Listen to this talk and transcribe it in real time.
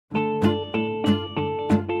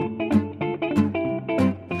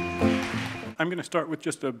I'm going to start with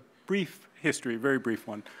just a brief history, very brief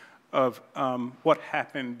one, of what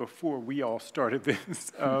happened before we all started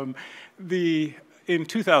this. In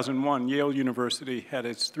 2001, Yale University had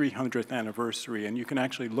its 300th anniversary, and you can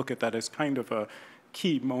actually look at that as kind of a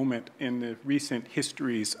key moment in the recent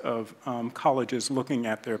histories of colleges looking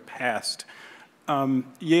at their past.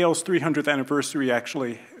 Yale's 300th anniversary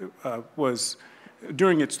actually was,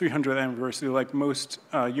 during its 300th anniversary, like most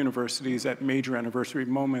universities at major anniversary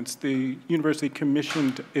moments, the university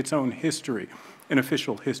commissioned its own history, an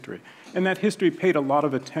official history. And that history paid a lot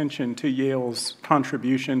of attention to Yale's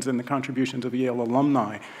contributions and the contributions of Yale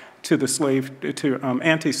alumni to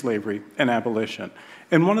anti-slavery and abolition.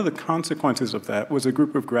 And one of the consequences of that was a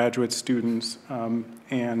group of graduate students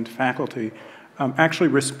and faculty actually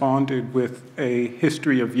responded with a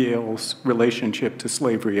history of Yale's relationship to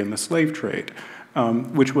slavery and the slave trade,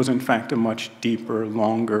 which was in fact a much deeper,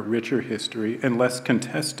 longer, richer history and less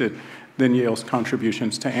contested than Yale's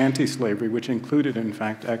contributions to anti-slavery, which included, in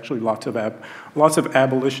fact, actually lots of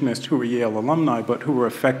abolitionists who were Yale alumni, but who were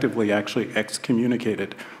effectively actually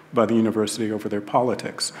excommunicated by the university over their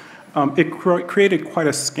politics. It created quite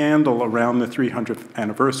a scandal around the 300th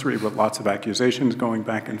anniversary with lots of accusations going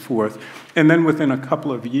back and forth. And then within a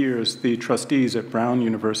couple of years, the trustees at Brown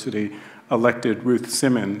University elected Ruth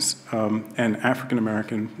Simmons, an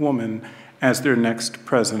African-American woman, as their next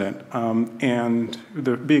president, and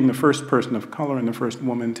being the first person of color and the first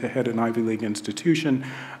woman to head an Ivy League institution.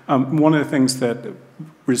 One of the things that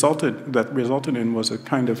resulted in was a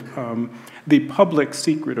kind of the public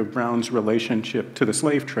secret of Brown's relationship to the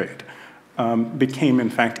slave trade became, in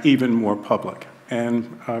fact, even more public.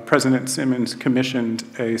 And President Simmons commissioned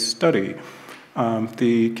a study,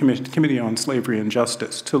 the Committee on Slavery and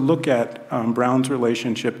Justice, to look at Brown's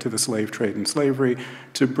relationship to the slave trade and slavery,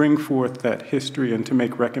 to bring forth that history and to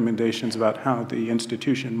make recommendations about how the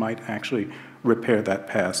institution might actually repair that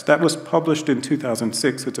past. That was published in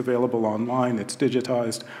 2006. It's available online. It's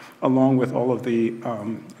digitized, along with all of the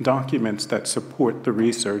documents that support the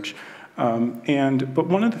research. But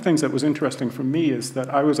one of the things that was interesting for me is that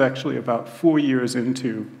I was actually about 4 years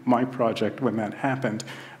into my project when that happened.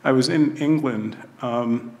 I was in England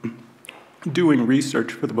doing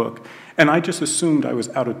research for the book, and I just assumed I was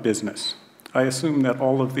out of business. I assumed that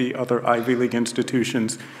all of the other Ivy League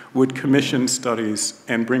institutions would commission studies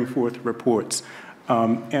and bring forth reports.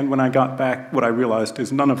 And when I got back, what I realized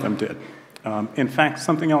is none of them did. In fact,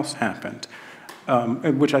 something else happened,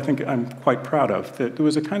 which I think I'm quite proud of, that there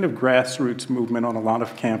was a kind of grassroots movement on a lot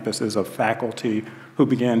of campuses of faculty who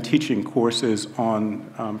began teaching courses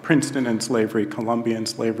on Princeton and slavery, Columbia and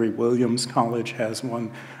slavery. Williams College has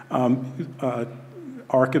one.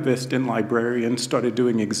 Archivists and librarians started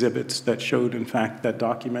doing exhibits that showed, in fact, that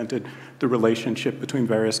documented the relationship between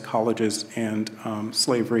various colleges and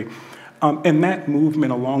slavery. And that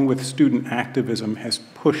movement, along with student activism, has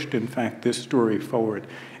pushed, in fact, this story forward.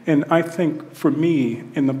 And I think, for me,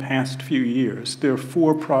 in the past few years, there are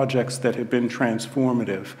 4 projects that have been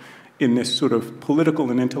transformative in this sort of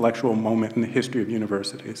political and intellectual moment in the history of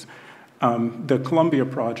universities. The Columbia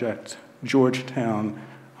Project, Georgetown,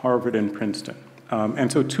 Harvard, and Princeton.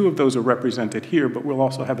 And so 2 of those are represented here, but we'll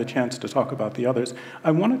also have a chance to talk about the others.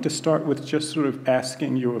 I wanted to start with just sort of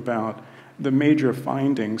asking you about the major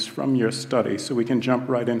findings from your study, so we can jump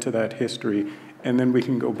right into that history, and then we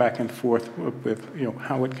can go back and forth with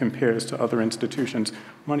how it compares to other institutions.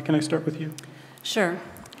 Monica, can I start with you? Sure.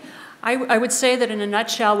 I would say that in a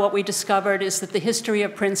nutshell, what we discovered is that the history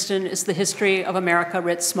of Princeton is the history of America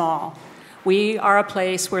writ small. We are a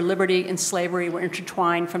place where liberty and slavery were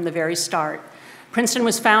intertwined from the very start. Princeton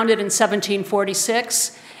was founded in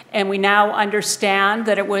 1746, and we now understand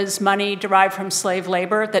that it was money derived from slave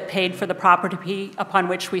labor that paid for the property upon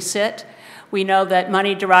which we sit. We know that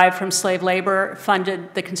money derived from slave labor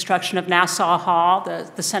funded the construction of Nassau Hall,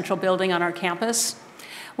 the central building on our campus.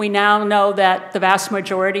 We now know that the vast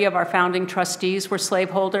majority of our founding trustees were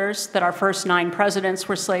slaveholders, that our first 9 presidents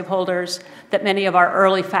were slaveholders, that many of our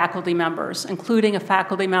early faculty members, including a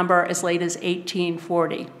faculty member as late as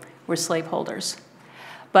 1840, were slaveholders.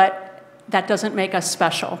 But that doesn't make us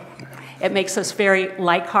special. It makes us very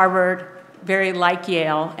like Harvard, very like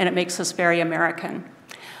Yale, and it makes us very American.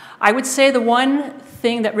 I would say the one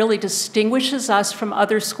thing that really distinguishes us from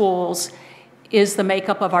other schools is the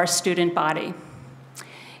makeup of our student body.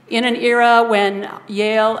 In an era when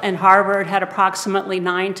Yale and Harvard had approximately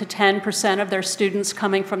 9 to 10% of their students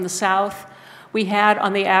coming from the South, we had,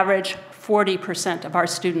 on the average, 40% of our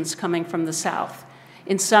students coming from the South.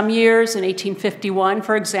 In some years, in 1851,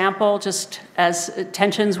 for example, just as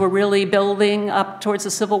tensions were really building up towards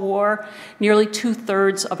the Civil War, nearly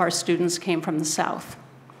 2/3 of our students came from the South.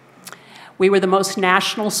 We were the most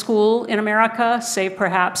national school in America, save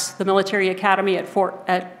perhaps the military academy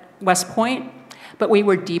at West Point, but we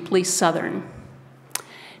were deeply Southern.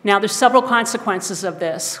 Now, there's several consequences of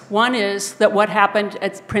this. One is that what happened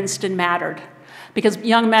at Princeton mattered, because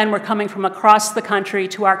young men were coming from across the country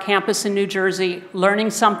to our campus in New Jersey, learning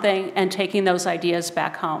something and taking those ideas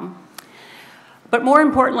back home. But more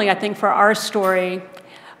importantly, I think for our story,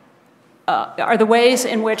 are the ways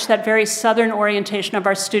in which that very Southern orientation of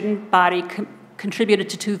our student body contributed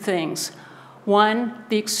to two things. One,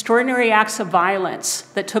 the extraordinary acts of violence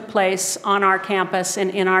that took place on our campus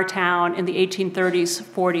and in our town in the 1830s,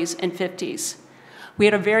 40s, and 50s. We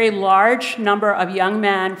had a very large number of young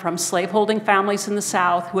men from slaveholding families in the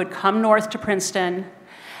South who had come north to Princeton,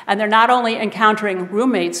 and they're not only encountering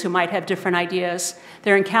roommates who might have different ideas,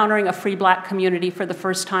 they're encountering a free black community for the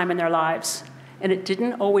first time in their lives. And it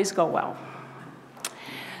didn't always go well.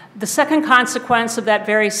 The second consequence of that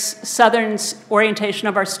very Southern orientation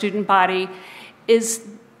of our student body is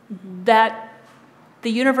that the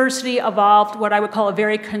university evolved what I would call a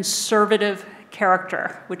very conservative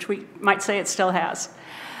character, which we might say it still has.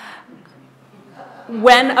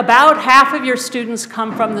 When about half of your students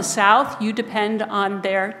come from the South, you depend on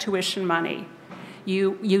their tuition money.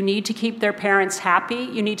 You need to keep their parents happy.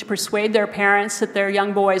 You need to persuade their parents that their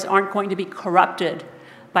young boys aren't going to be corrupted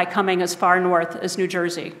by coming as far north as New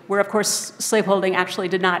Jersey, where, of course, slaveholding actually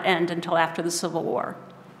did not end until after the Civil War.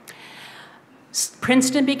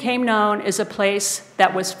 Princeton became known as a place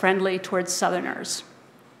that was friendly towards Southerners.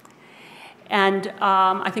 And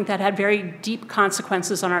I think that had very deep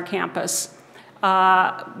consequences on our campus.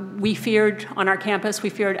 We feared, on our campus,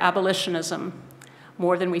 we feared abolitionism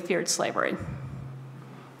more than we feared slavery.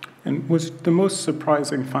 And was the most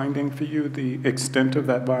surprising finding for you the extent of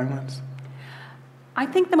that violence? I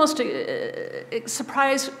think the most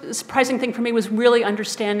surprising thing for me was really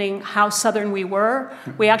understanding how Southern we were.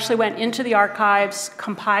 We actually went into the archives,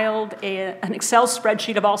 compiled an Excel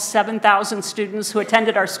spreadsheet of all 7,000 students who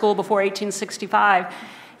attended our school before 1865,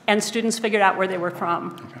 and students figured out where they were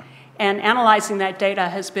from. Okay. And analyzing that data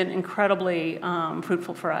has been incredibly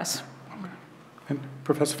fruitful for us. Okay. And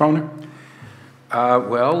Professor Foner?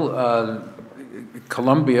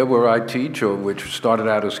 Columbia, where I teach, or which started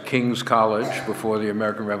out as King's College before the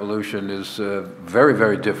American Revolution, is very,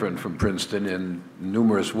 very different from Princeton in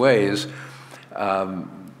numerous ways.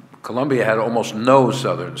 Columbia had almost no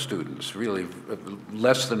Southern students, really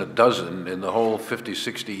less than a dozen in the whole 50,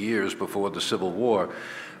 60 years before the Civil War,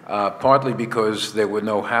 partly because there were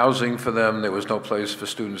no housing for them, there was no place for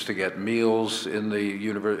students to get meals in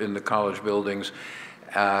the college buildings.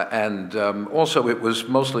 Also, it was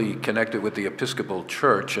mostly connected with the Episcopal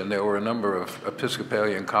Church, and there were a number of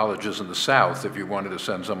Episcopalian colleges in the South if you wanted to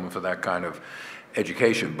send someone for that kind of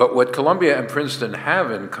education. But what Columbia and Princeton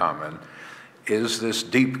have in common is this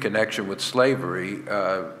deep connection with slavery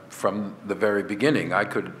from the very beginning. I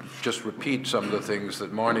could just repeat some of the things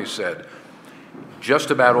that Marnie said.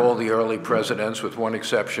 Just about all the early presidents, with one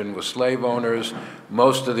exception, were slave owners.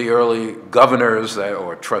 Most of the early governors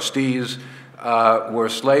or trustees were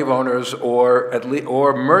slave owners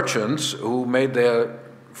or merchants who made their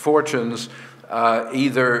fortunes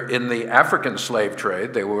either in the African slave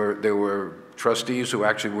trade. There were trustees who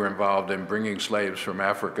actually were involved in bringing slaves from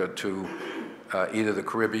Africa to either the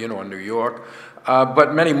Caribbean or New York,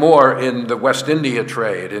 but many more in the West India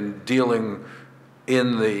trade, in dealing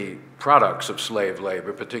in the products of slave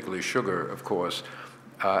labor, particularly sugar, of course,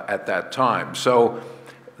 at that time. So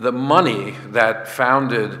the money that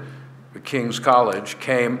founded King's College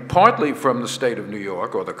came partly from the state of New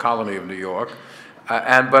York, or the colony of New York,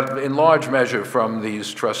 but in large measure from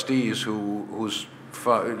these trustees whose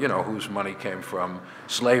money came from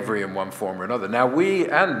slavery in one form or another. Now, we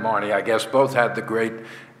and Marnie, I guess, both had the great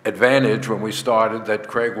advantage when we started that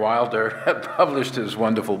Craig Wilder had published his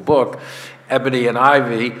wonderful book, Ebony and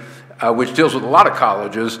Ivy, which deals with a lot of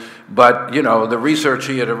colleges, but the research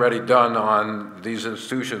he had already done on these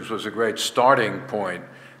institutions was a great starting point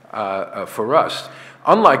for us.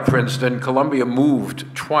 Unlike Princeton, Columbia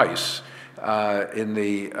moved twice. In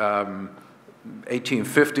the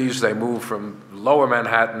 1850s, they moved from lower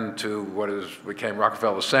Manhattan to what became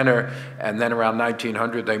Rockefeller Center, and then around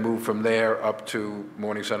 1900, they moved from there up to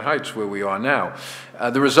Morningside Heights, where we are now.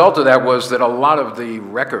 The result of that was that a lot of the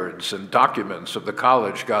records and documents of the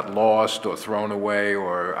college got lost or thrown away,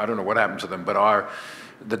 or I don't know what happened to them, but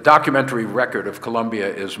the documentary record of Columbia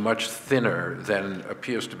is much thinner than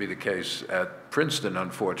appears to be the case at Princeton,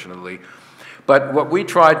 unfortunately. But what we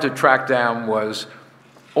tried to track down was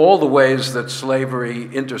all the ways that slavery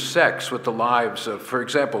intersects with the lives of, for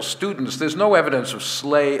example, students. There's no evidence of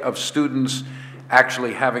students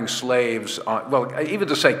actually having slaves on, well, even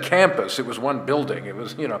to say campus, it was one building. It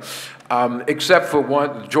was, you know, except for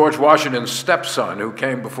one, George Washington's stepson, who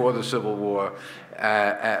came before the Civil War,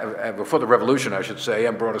 before the Revolution, I should say,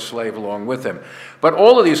 and brought a slave along with him. But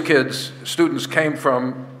all of these students came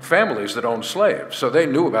from families that owned slaves, so they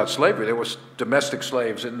knew about slavery. There was domestic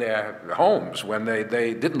slaves in their homes when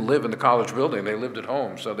they didn't live in the college building. They lived at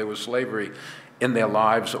home, so there was slavery in their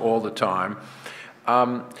lives all the time.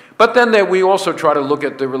 But then we also try to look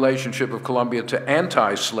at the relationship of Columbia to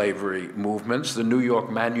anti-slavery movements. The New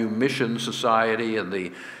York Manumission Society in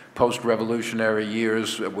the post-revolutionary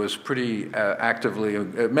years was pretty actively,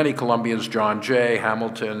 many Columbians, John Jay,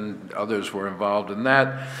 Hamilton, others were involved in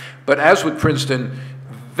that. But as with Princeton,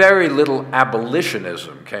 very little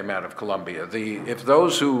abolitionism came out of Columbia. If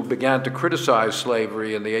those who began to criticize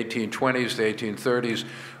slavery in the 1820s, the 1830s,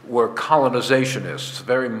 were colonizationists,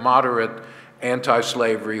 very moderate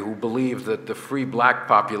anti-slavery who believed that the free black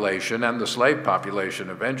population and the slave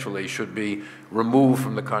population eventually should be removed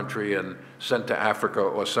from the country and sent to Africa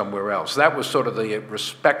or somewhere else. That was sort of the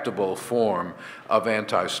respectable form of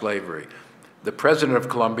anti-slavery. The president of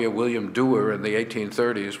Columbia, William Dewar, in the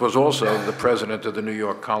 1830s, was also the president of the New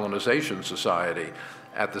York Colonization Society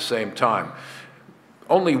at the same time.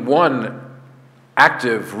 Only one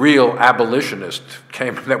active, real abolitionist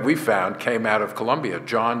that we found came out of Columbia,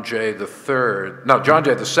 John Jay II,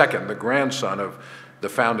 the grandson of the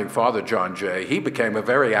founding father, John Jay. He became a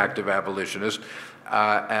very active abolitionist,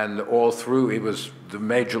 and all through, he was the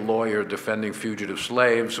major lawyer defending fugitive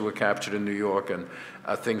slaves who were captured in New York and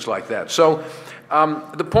things like that. So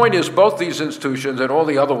the point is, both these institutions and all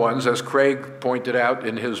the other ones, as Craig pointed out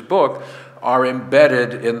in his book, are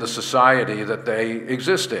embedded in the society that they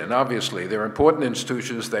exist in, obviously. They're important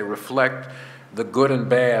institutions, they reflect the good and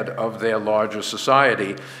bad of their larger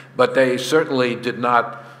society, but they certainly did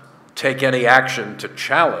not take any action to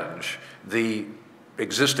challenge the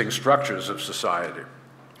existing structures of society.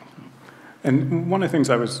 And one of the things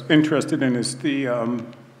I was interested in is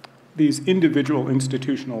these individual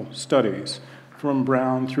institutional studies from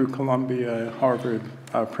Brown through Columbia, Harvard,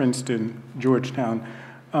 Princeton, Georgetown,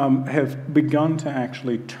 have begun to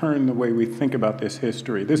actually turn the way we think about this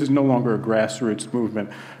history. This is no longer a grassroots movement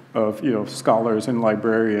of scholars and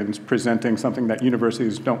librarians presenting something that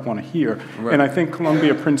universities don't want to hear. Right. And I think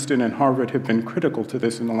Columbia, Princeton, and Harvard have been critical to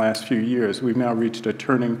this in the last few years. We've now reached a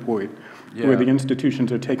turning point where the institutions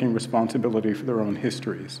are taking responsibility for their own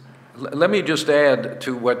histories. Let me just add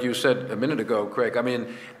to what you said a minute ago, Craig. I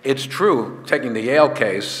mean, it's true, taking the Yale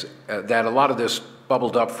case, that a lot of this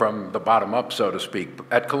bubbled up from the bottom up, so to speak.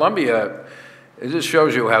 At Columbia, it just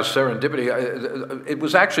shows you how serendipity, it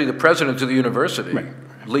was actually the president of the university, right,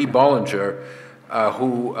 Lee Bollinger,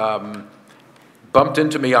 who bumped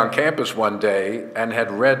into me on campus one day and had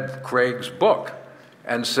read Craig's book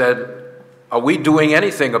and said, "Are we doing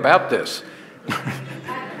anything about this?"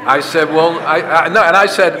 I said, well, no, and I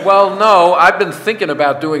said, well, no, I've been thinking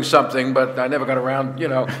about doing something, but I never got around,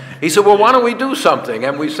 He said, well, why don't we do something?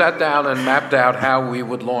 And we sat down and mapped out how we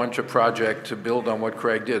would launch a project to build on what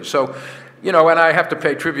Craig did. So, and I have to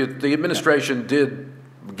pay tribute, the administration did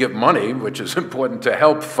give money, which is important, to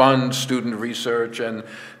help fund student research and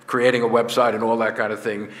creating a website and all that kind of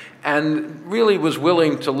thing, and really was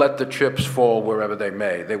willing to let the chips fall wherever they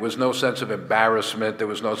may. There was no sense of embarrassment. There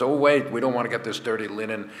was no, oh, wait, we don't want to get this dirty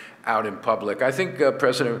linen out in public. I think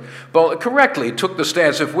President Bollinger correctly took the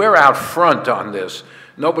stance, if we're out front on this,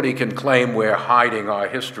 nobody can claim we're hiding our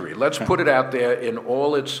history. Let's put it out there in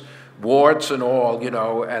all its warts and all,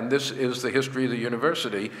 and this is the history of the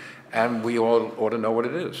university, and we all ought to know what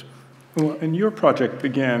it is. Well, and your project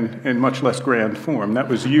began in much less grand form. That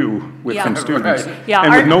was you with some students, right,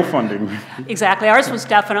 and with no funding. Exactly. Ours was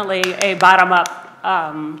definitely a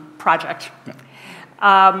bottom-up project. Yeah.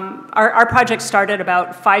 Our project started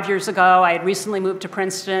about 5 years ago. I had recently moved to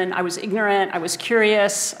Princeton. I was ignorant. I was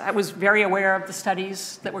curious. I was very aware of the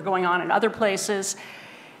studies that were going on in other places.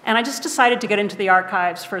 And I just decided to get into the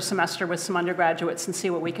archives for a semester with some undergraduates and see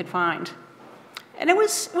what we could find. And it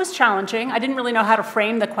was challenging. I didn't really know how to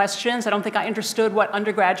frame the questions. I don't think I understood what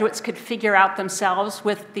undergraduates could figure out themselves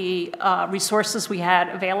with the resources we had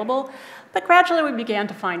available. But gradually we began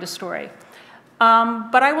to find a story.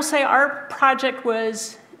 But I will say our project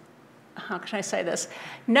was, how can I say this,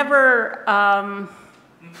 never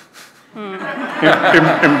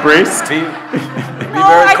embraced? No,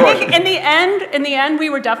 I think in the end, we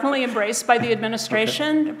were definitely embraced by the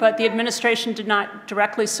administration, but the administration did not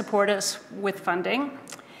directly support us with funding.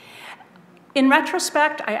 In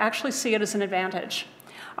retrospect, I actually see it as an advantage.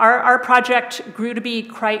 Our project grew to be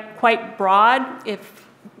quite broad. If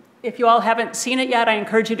if you all haven't seen it yet, I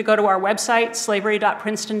encourage you to go to our website,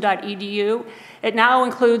 slavery.princeton.edu. It now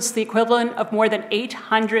includes the equivalent of more than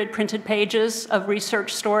 800 printed pages of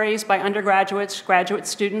research stories by undergraduates, graduate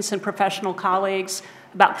students, and professional colleagues,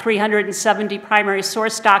 about 370 primary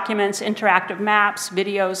source documents, interactive maps,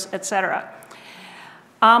 videos, et cetera.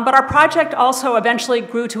 But our project also eventually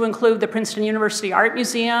grew to include the Princeton University Art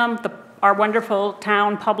Museum, our wonderful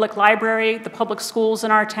town public library, the public schools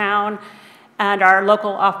in our town, and our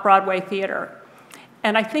local off-Broadway theater.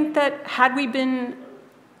 And I think that had we been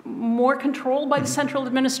more controlled by the central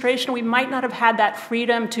administration, we might not have had that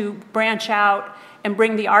freedom to branch out and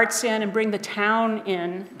bring the arts in and bring the town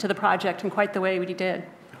in to the project in quite the way we did.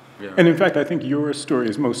 Yeah. And in fact, I think your story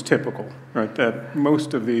is most typical, right? That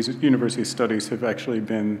most of these university studies have actually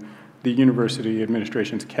been the university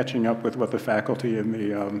administrations catching up with what the faculty and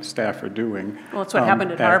the staff are doing. Well, that's what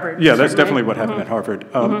happened at Harvard. Yeah, that's definitely what happened at Harvard.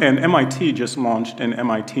 And MIT just launched an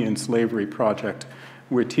MIT in Slavery project.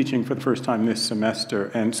 We're teaching for the first time this semester.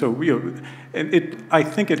 And so I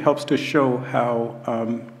think it helps to show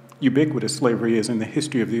how ubiquitous slavery is in the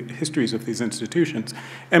histories of these institutions.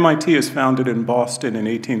 MIT is founded in Boston in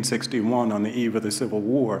 1861 on the eve of the Civil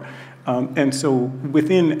War. And so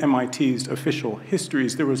within MIT's official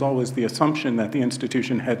histories, there was always the assumption that the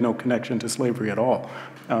institution had no connection to slavery at all.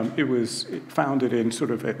 It was founded in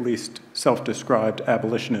sort of at least self-described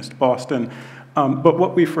abolitionist Boston. But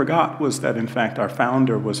what we forgot was that, in fact, our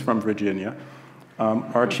founder was from Virginia.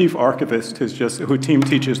 Our chief archivist, who team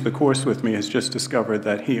teaches the course with me, has just discovered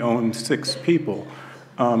that he owned 6 people,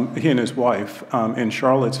 he and his wife, in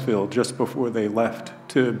Charlottesville just before they left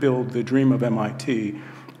to build the dream of MIT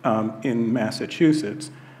in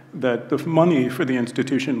Massachusetts. That the money for the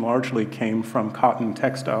institution largely came from cotton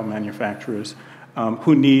textile manufacturers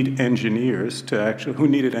who needed engineers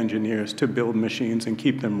to build machines and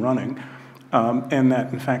keep them running, and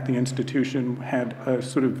that, in fact, the institution had a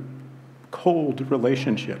sort of cold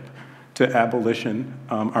relationship to abolition.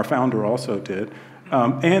 Our founder also did.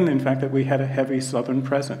 And in fact, that we had a heavy Southern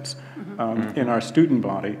presence in our student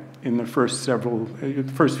body in the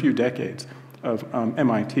first few decades of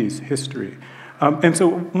MIT's history. And so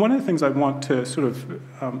one of the things I want to sort of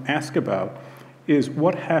ask about is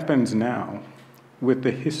what happens now with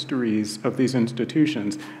the histories of these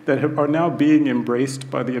institutions that are now being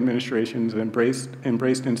embraced by the administrations, embraced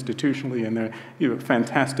institutionally, and they're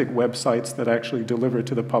fantastic websites that actually deliver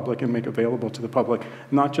to the public and make available to the public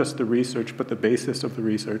not just the research, but the basis of the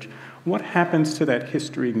research. What happens to that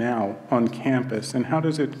history now on campus, and how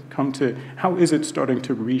is it starting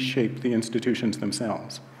to reshape the institutions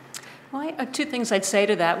themselves? Well, I have 2 things I'd say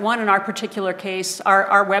to that. One, in our particular case,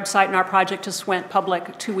 our website and our project just went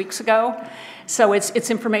public 2 weeks ago. So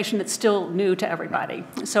it's information that's still new to everybody.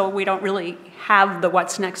 So we don't really have the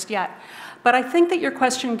what's next yet. But I think that your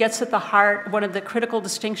question gets at the heart of one of the critical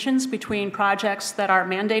distinctions between projects that are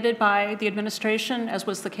mandated by the administration, as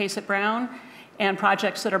was the case at Brown, and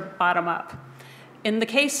projects that are bottom-up. In the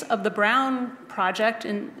case of the Brown project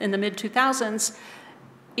in the mid-2000s,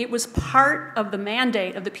 it was part of the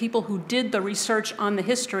mandate of the people who did the research on the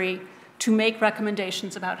history to make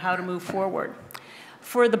recommendations about how to move forward.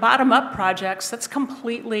 For the bottom-up projects, that's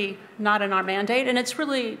completely not in our mandate, and it's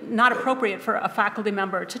really not appropriate for a faculty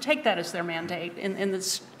member to take that as their mandate in the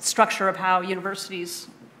structure of how universities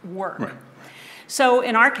work. Right. So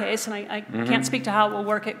in our case, and I can't speak to how it will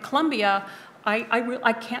work at Columbia,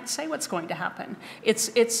 I can't say what's going to happen.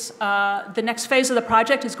 The next phase of the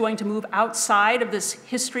project is going to move outside of this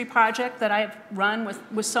history project that I've run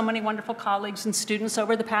with so many wonderful colleagues and students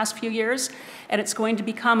over the past few years, and it's going to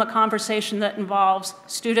become a conversation that involves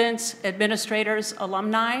students, administrators,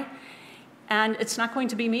 alumni, and it's not going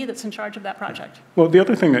to be me that's in charge of that project. Well, the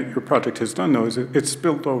other thing that your project has done, though, is it's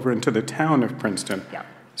spilled over into the town of Princeton. Yeah.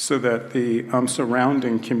 So that the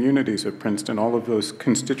surrounding communities of Princeton, all of those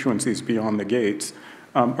constituencies beyond the gates,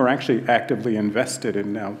 are actually actively invested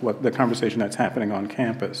in now the conversation that's happening on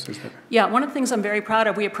campus. Yeah, one of the things I'm very proud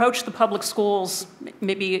of, we approached the public schools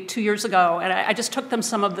maybe 2 years ago, and I just took them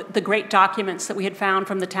some of the great documents that we had found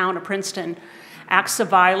from the town of Princeton. Acts of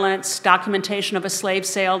violence, documentation of a slave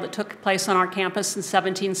sale that took place on our campus in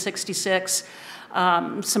 1766,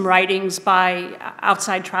 some writings by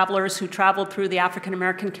outside travelers who traveled through the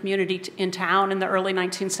African-American community in town in the early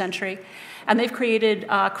 19th century. And they've created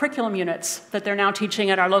curriculum units that they're now teaching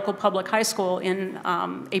at our local public high school in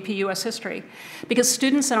AP US History. Because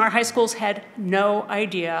students in our high schools had no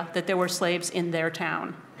idea that there were slaves in their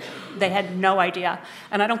town. They had no idea.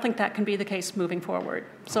 And I don't think that can be the case moving forward.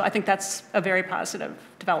 So I think that's a very positive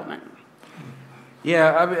development.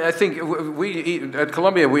 Yeah, I mean, I think at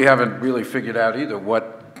Columbia we haven't really figured out either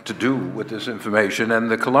what to do with this information, and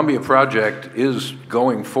the Columbia Project is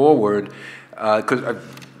going forward, because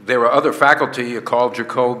there are other faculty, Carl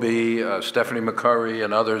Jacoby, Stephanie McCurry,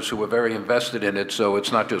 and others who are very invested in it, so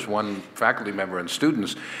it's not just one faculty member and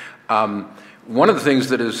students. One of the things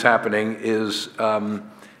that is happening is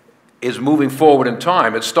moving forward in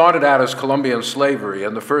time. It started out as Columbian slavery,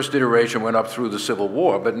 and the first iteration went up through the Civil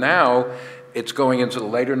War, but now it's going into the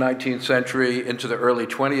later 19th century, into the early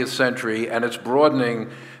 20th century, and it's broadening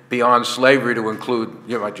beyond slavery to include,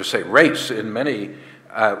 you might just say, race in many,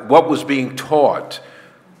 what was being taught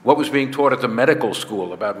at the medical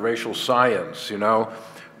school about racial science, you know,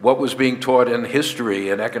 what was being taught in history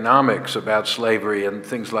and economics about slavery and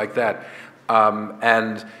things like that.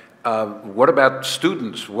 What about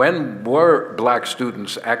students? When were black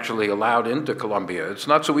students actually allowed into Columbia? It's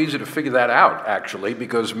not so easy to figure that out, actually,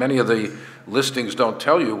 because many of the listings don't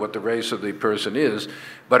tell you what the race of the person is,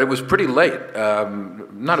 but it was pretty late.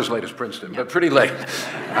 Not as late as Princeton, but pretty late.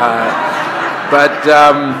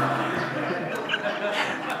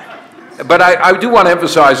 But I do want to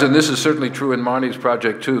emphasize, and this is certainly true in Marnie's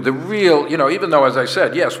project too, the real, you know, even though, as I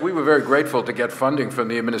said, yes, we were very grateful to get funding from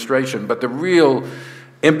the administration, but the real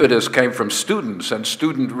impetus came from students and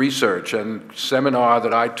student research and seminar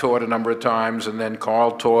that I taught a number of times, and then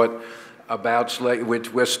Carl taught about slavery,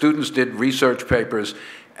 where students did research papers.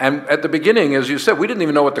 And at the beginning, as you said, we didn't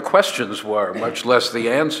even know what the questions were, much less the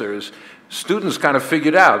answers. Students kind of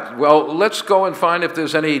figured out, well, let's go and find if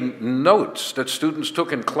there's any notes that students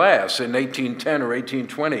took in class in 1810 or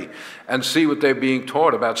 1820 and see what they're being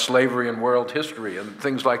taught about slavery and world history and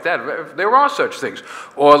things like that. There are such things.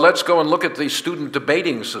 Or let's go and look at the student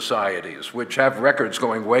debating societies, which have records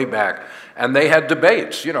going way back. And they had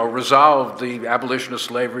debates, you know, resolved the abolition of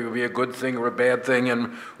slavery would be a good thing or a bad thing,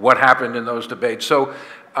 and what happened in those debates. So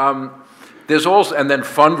there's also, and then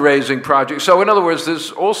fundraising projects. So in other words,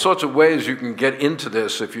 there's all sorts of ways you can get into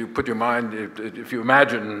this if you put your mind, if you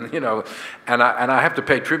imagine, you know, and I have to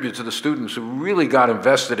pay tribute to the students who really got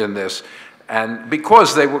invested in this, and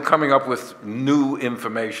because they were coming up with new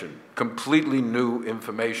information, completely new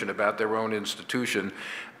information about their own institution.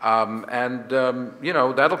 You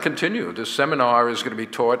know, that'll continue. This seminar is going to be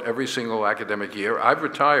taught every single academic year. I've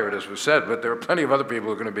retired, as was said, but there are plenty of other people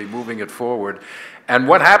who are going to be moving it forward. And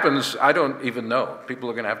what happens, I don't even know. People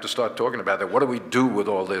are going to have to start talking about that. What do we do with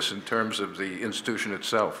all this in terms of the institution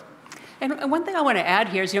itself? And one thing I want to add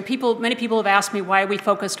here is, you know, many people have asked me why we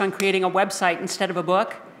focused on creating a website instead of a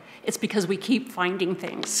book. It's because we keep finding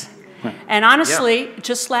things. And honestly,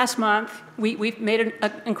 just last month, we've made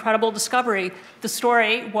an incredible discovery. The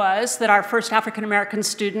story was that our first African-American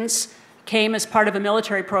students came as part of a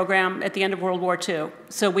military program at the end of World War II.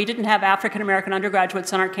 So we didn't have African-American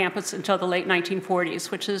undergraduates on our campus until the late 1940s,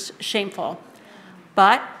 which is shameful.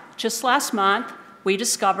 But just last month, we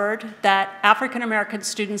discovered that African-American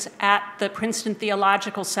students at the Princeton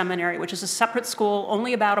Theological Seminary, which is a separate school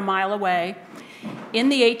only about a mile away, in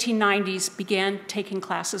the 1890s began taking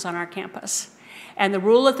classes on our campus. And the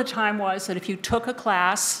rule at the time was that if you took a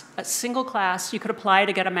class, a single class, you could apply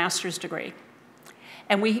to get a master's degree.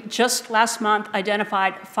 And we just last month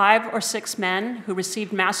identified 5 or 6 men who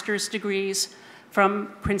received master's degrees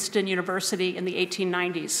from Princeton University in the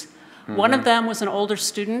 1890s. One of them was an older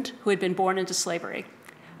student who had been born into slavery.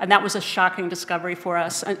 And that was a shocking discovery for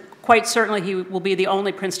us. And quite certainly he will be the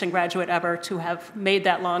only Princeton graduate ever to have made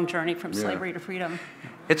that long journey from slavery to freedom.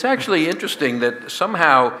 It's actually interesting that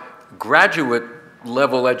somehow graduate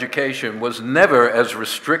level education was never as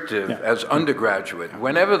restrictive as undergraduate.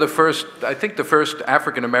 Whenever the first, I think the first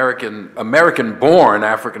African-American, American-born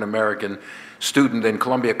African-American student in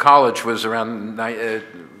Columbia College was around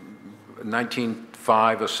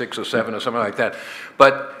 1905 or 6 or 7 or something like that.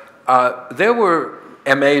 But there were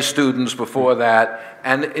MA students before that,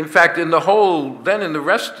 and in fact, in the whole, then in the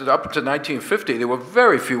rest, up to 1950, there were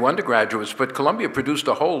very few undergraduates, but Columbia produced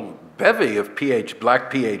a whole bevy of black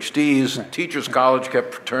PhDs. Teachers College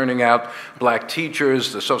kept turning out black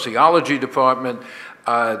teachers, the sociology department,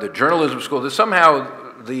 the journalism school. Somehow,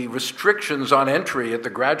 the restrictions on entry at the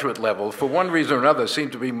graduate level, for one reason or another,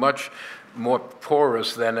 seemed to be much more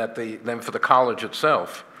porous than for the college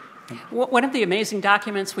itself. One of the amazing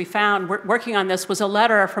documents we found working on this was a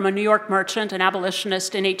letter from a New York merchant, an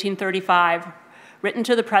abolitionist in 1835, written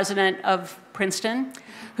to the president of Princeton,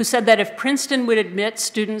 who said that if Princeton would admit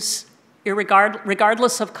students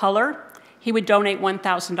regardless of color, he would donate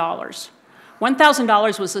 $1,000.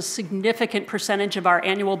 $1,000 was a significant percentage of our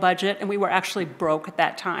annual budget, and we were actually broke at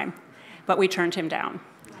that time. But we turned him down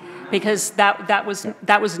because that was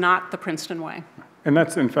not the Princeton way. And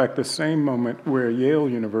that's, in fact, the same moment where Yale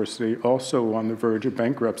University, also on the verge of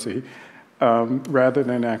bankruptcy, rather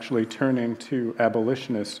than actually turning to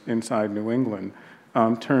abolitionists inside New England,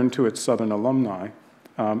 turned to its Southern alumni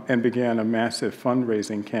and began a massive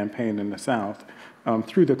fundraising campaign in the South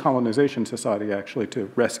through the Colonization Society, actually,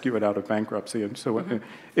 to rescue it out of bankruptcy. And so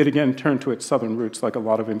it again turned to its Southern roots like a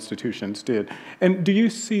lot of institutions did. And do you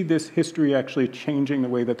see this history actually changing the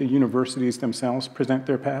way that the universities themselves present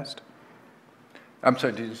their past? I'm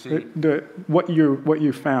sorry, did you see? What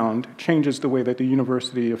you found changes the way that the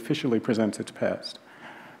university officially presents its past.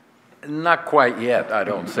 Not quite yet, I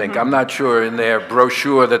don't think. I'm not sure in their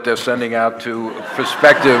brochure that they're sending out to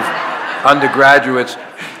prospective undergraduates.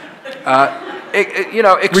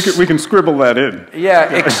 We can scribble that in. Yeah,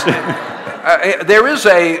 there is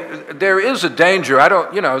a danger.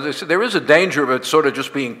 There is a danger of it sort of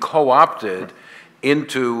just being co-opted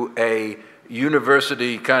into a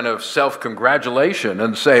university kind of self-congratulation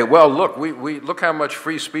and say, well, look, we look how much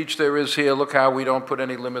free speech there is here. Look how we don't put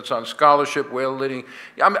any limits on scholarship. We're leading.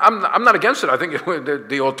 I'm not against it. I think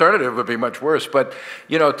the alternative would be much worse. But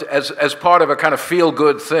as part of a kind of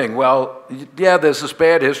feel-good thing, well, yeah, there's this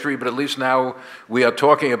bad history, but at least now we are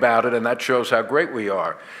talking about it, and that shows how great we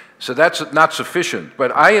are. So that's not sufficient.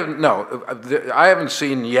 But I haven't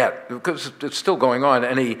seen yet, because it's still going on,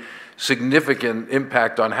 any significant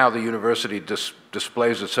impact on how the university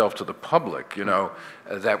displays itself to the public,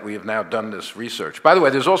 that we have now done this research. By the way,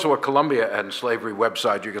 there's also a Columbia and slavery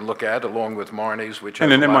website you can look at, along with Marnie's, which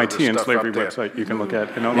has and an a lot MIT of this and stuff slavery up there. website you can look at,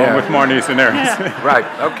 and along with Marnie's and Eric's. Right,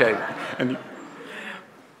 okay. And,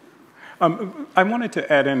 I wanted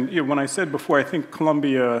to add in, when I said before, I think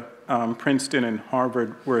Columbia, Princeton, and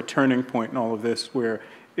Harvard were a turning point in all of this, where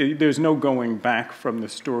there's no going back from the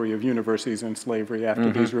story of universities and slavery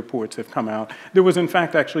after these reports have come out. There was, in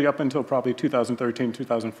fact, actually up until probably 2013,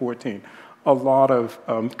 2014, a lot of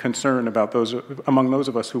concern about among those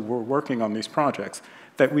of us who were working on these projects,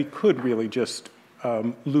 that we could really just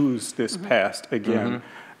lose this past again.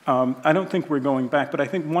 I don't think we're going back, but I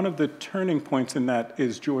think one of the turning points in that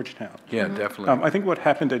is Georgetown. Yeah, definitely. I think what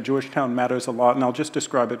happened at Georgetown matters a lot, and I'll just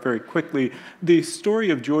describe it very quickly. The story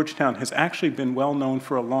of Georgetown has actually been well known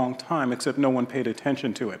for a long time, except no one paid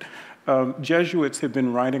attention to it. Jesuits have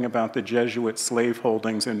been writing about the Jesuit slave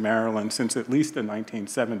holdings in Maryland since at least the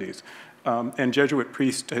 1970s. And Jesuit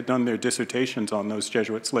priests had done their dissertations on those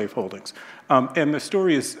Jesuit slave holdings. And the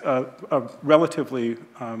story is a relatively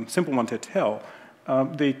simple one to tell.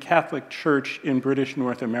 The Catholic Church in British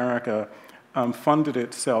North America funded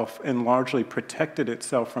itself and largely protected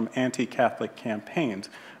itself from anti-Catholic campaigns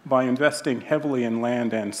by investing heavily in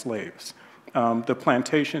land and slaves. The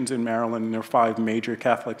plantations in Maryland, and there are 5 major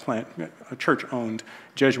Catholic church-owned,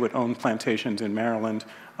 Jesuit-owned plantations in Maryland,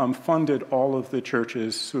 funded all of the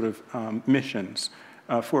church's sort of missions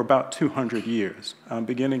for about 200 years,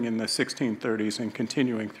 beginning in the 1630s and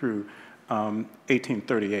continuing through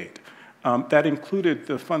 1838. That included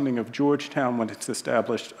the funding of Georgetown when it's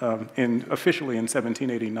established officially in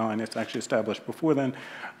 1789. It's actually established before then.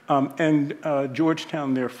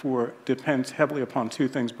 Georgetown, therefore, depends heavily upon 2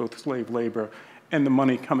 things, both slave labor and the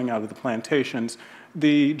money coming out of the plantations.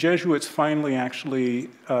 The Jesuits finally actually,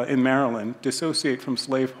 in Maryland, dissociate from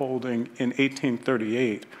slaveholding in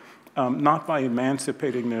 1838, not by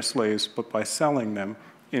emancipating their slaves, but by selling them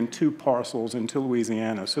in 2 parcels into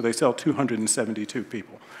Louisiana. So they sell 272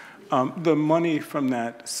 people. The money from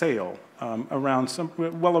that sale, around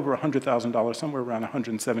well over $100,000, somewhere around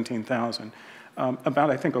 $117,000, about,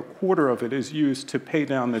 I think, a quarter of it is used to pay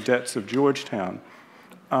down the debts of Georgetown.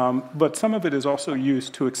 But some of it is also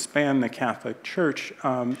used to expand the Catholic Church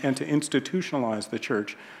and to institutionalize the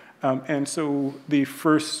church. And so the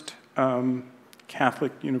first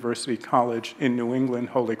Catholic University College in New England,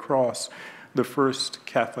 Holy Cross, the first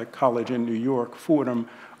Catholic college in New York, Fordham,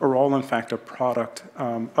 are all, in fact, a product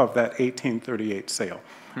of that 1838 sale.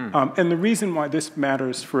 And the reason why this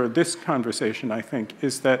matters for this conversation, I think,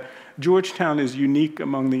 is that Georgetown is unique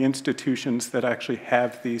among the institutions that actually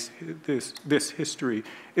have this history.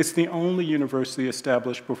 It's the only university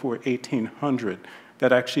established before 1800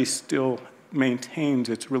 that actually still maintains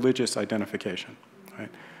its religious identification. Right?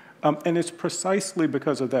 And it's precisely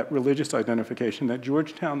because of that religious identification that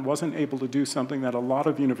Georgetown wasn't able to do something that a lot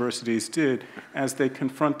of universities did as they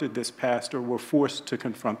confronted this past or were forced to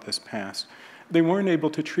confront this past. They weren't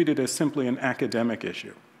able to treat it as simply an academic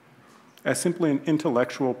issue, as simply an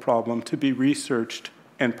intellectual problem to be researched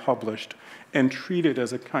and published and treated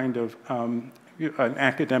as a kind of an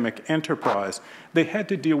academic enterprise. They had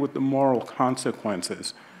to deal with the moral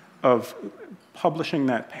consequences of publishing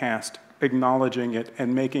that past, acknowledging it,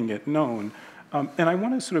 and making it known. And I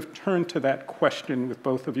want to sort of turn to that question with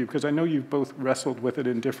both of you, because I know you've both wrestled with it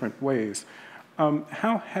in different ways.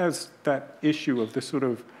 How has that issue of the sort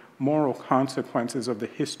of moral consequences of the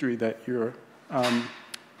history that you're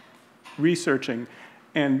researching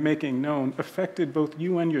and making known affected both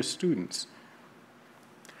you and your students?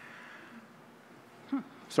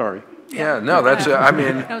 Sorry. Yeah, no, that's, I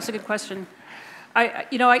mean. That was a good question.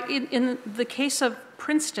 In the case of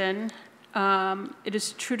Princeton, it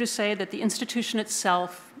is true to say that the institution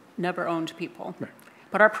itself never owned people. Right.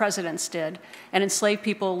 But our presidents did, and enslaved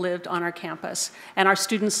people lived on our campus. And our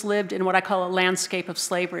students lived in what I call a landscape of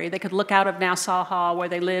slavery. They could look out of Nassau Hall, where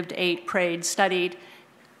they lived, ate, prayed, studied,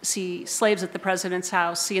 see slaves at the president's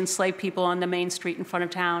house, see enslaved people on the main street in front of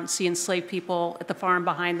town, see enslaved people at the farm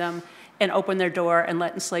behind them, and open their door and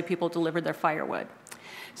let enslaved people deliver their firewood.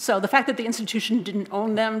 So the fact that the institution didn't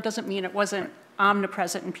own them doesn't mean it wasn't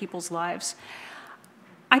omnipresent in people's lives.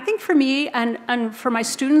 I think for me and for my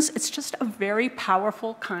students, it's just a very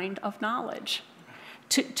powerful kind of knowledge.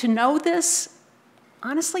 To know this,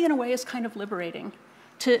 honestly, in a way, is kind of liberating.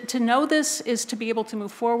 To know this is to be able to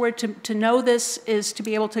move forward. To know this is to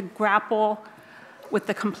be able to grapple with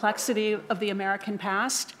the complexity of the American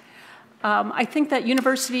past. I think that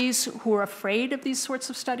universities who are afraid of these sorts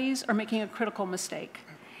of studies are making a critical mistake.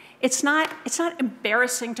 It's not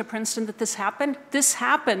embarrassing to Princeton that this happened. This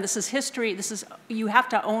happened. This is history. You have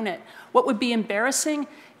to own it. What would be embarrassing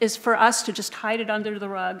is for us to just hide it under the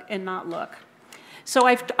rug and not look. So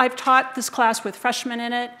I've taught this class with freshmen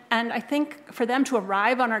in it, and I think for them to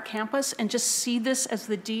arrive on our campus and just see this as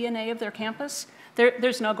the DNA of their campus,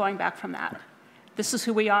 there's no going back from that. This is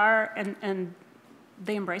who we are, and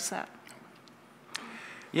they embrace that.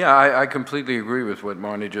 Yeah, I completely agree with what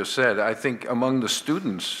Marnie just said. I think among the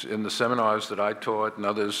students in the seminars that I taught and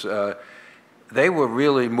others, they were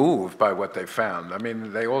really moved by what they found. I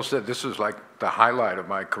mean, they all said this was like the highlight of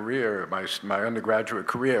my career, my undergraduate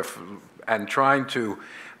career, and trying to,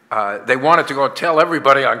 they wanted to go tell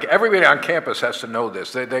everybody on campus has to know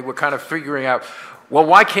this. They were kind of figuring out, well,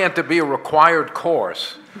 why can't there be a required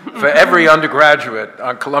course for every undergraduate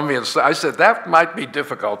on Columbian? I said, that might be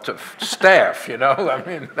difficult to staff, you know? I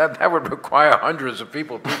mean, that would require hundreds of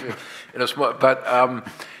people in a small, but,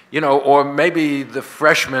 you know, or maybe the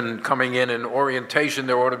freshmen coming in orientation,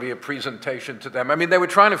 there ought to be a presentation to them. I mean, they were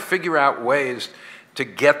trying to figure out ways to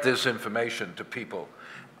get this information to people,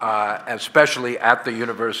 especially at the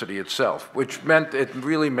university itself, which meant it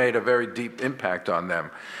really made a very deep impact on them.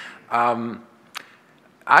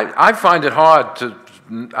 I find it hard to,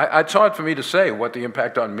 it's hard for me to say what the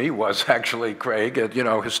impact on me was, actually, Craig. You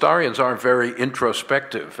know, historians aren't very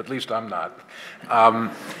introspective, at least I'm not.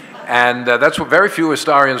 And that's what very few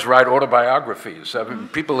historians write autobiographies.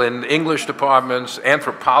 People in English departments,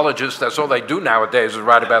 anthropologists, that's all they do nowadays is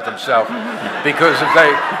write about themselves. Because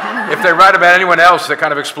if they write about anyone else, they're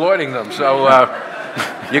kind of exploiting them. So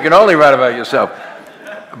you can only write about yourself.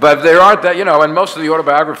 But there aren't that, you know, and most of the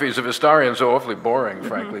autobiographies of historians are awfully boring,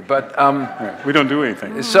 frankly. But yeah, we don't do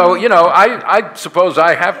anything. So, you know, I suppose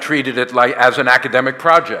I have treated it like as an academic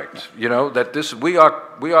project. You know, that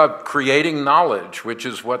we are creating knowledge, which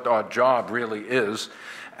is what our job really is,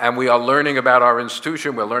 and we are learning about our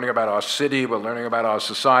institution, we're learning about our city, we're learning about our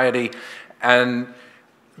society, and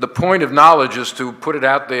the point of knowledge is to put it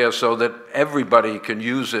out there so that everybody can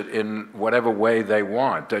use it in whatever way they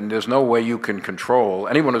want. And there's no way you can control.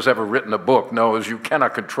 Anyone who's ever written a book knows you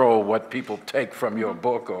cannot control what people take from your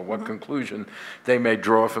book or what conclusion they may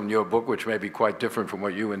draw from your book, which may be quite different from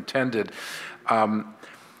what you intended.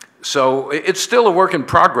 So it's still a work in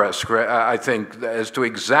progress, I think, as to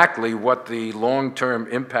exactly what the long-term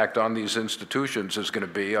impact on these institutions is going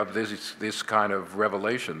to be of this kind of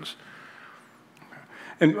revelations.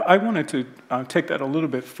 And I wanted to take that a little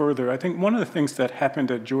bit further. I think one of the things that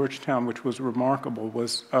happened at Georgetown, which was remarkable,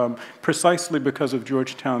 was precisely because of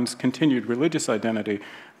Georgetown's continued religious identity,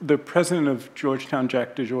 the president of Georgetown,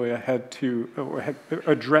 Jack DeGioia, had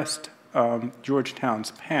addressed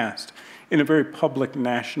Georgetown's past in a very public,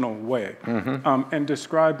 national way, and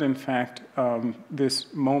described, in fact,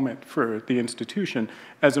 this moment for the institution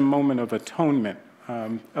as a moment of atonement,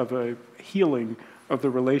 of a healing of the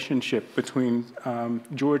relationship between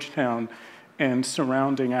Georgetown and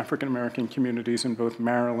surrounding African-American communities in both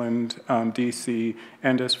Maryland, DC,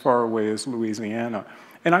 and as far away as Louisiana.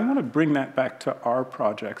 And I want to bring that back to our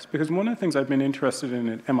projects, because one of the things I've been interested in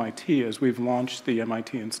at MIT as we've launched the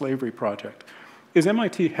MIT and Slavery Project is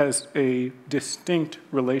MIT has a distinct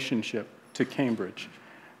relationship to Cambridge.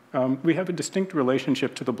 We have a distinct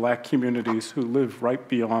relationship to the black communities who live right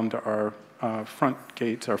beyond our front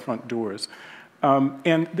gates, our front doors.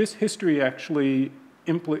 And this history actually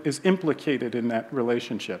is implicated in that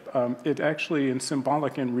relationship. It actually, in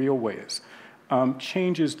symbolic and real ways,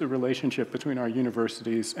 changes the relationship between our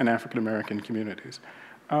universities and African American communities.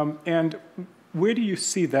 And where do you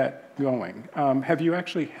see that going? Have you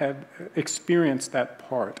actually experienced that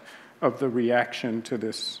part of the reaction to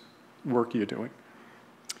this work you're doing?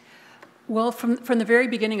 Well, from the very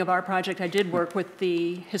beginning of our project, I did work with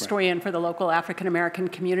the historian for the local African American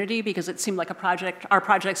community because it seemed like our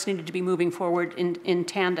projects needed to be moving forward in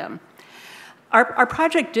tandem. Our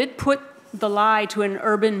project did put the lie to an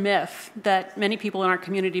urban myth that many people in our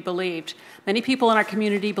community believed. Many people in our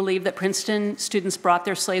community believed that Princeton students brought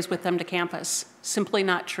their slaves with them to campus. Simply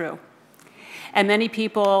not true. And many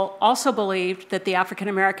people also believed that the African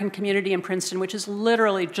American community in Princeton, which is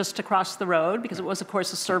literally just across the road, because it was, of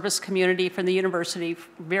course, a service community from the university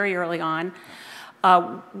very early on,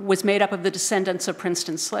 was made up of the descendants of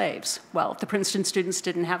Princeton slaves. Well, if the Princeton students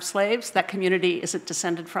didn't have slaves, that community isn't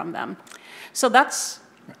descended from them. So that's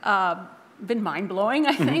been mind-blowing,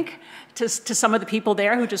 I think, to some of the people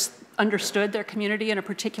there who just understood their community in a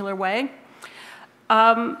particular way.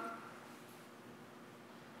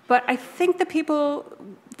 But I think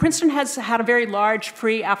Princeton has had a very large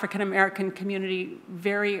free African-American community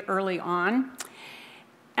very early on.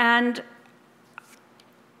 And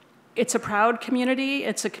it's a proud community.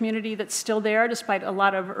 It's a community that's still there despite a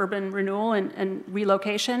lot of urban renewal and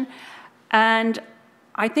relocation. And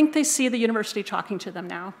I think they see the university talking to them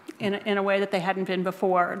now in a way that they hadn't been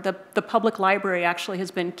before. The public library actually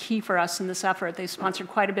has been key for us in this effort. They sponsored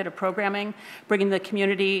quite a bit of programming, bringing the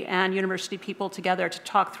community and university people together to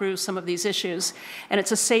talk through some of these issues. And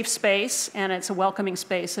it's a safe space, and it's a welcoming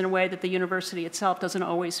space in a way that the university itself doesn't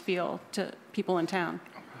always feel to people in town.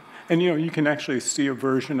 And you can actually see a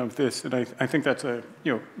version of this, and I think that's an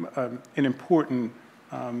important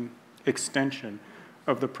extension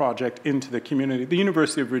of the project into the community. The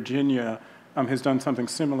University of Virginia has done something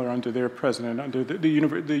similar under their president, under the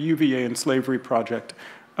UVA and Slavery Project.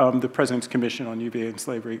 The President's Commission on UVA and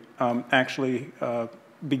Slavery actually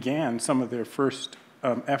began some of their first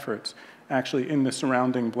efforts actually in the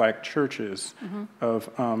surrounding black churches of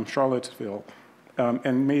Charlottesville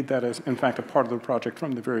and made that as, in fact, a part of the project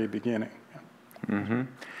from the very beginning.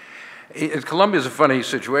 Columbia is a funny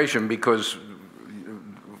situation because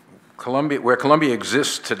where Columbia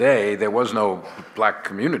exists today, there was no black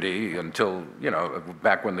community until,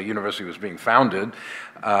 back when the university was being founded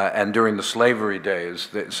and during the slavery days.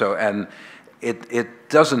 And it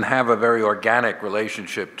doesn't have a very organic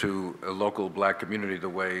relationship to a local black community the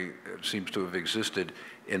way it seems to have existed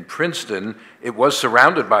in Princeton. It was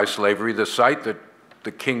surrounded by slavery. The site that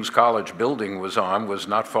the King's College building was on was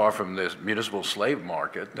not far from the municipal slave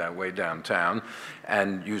market that way downtown,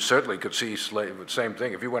 and you certainly could see same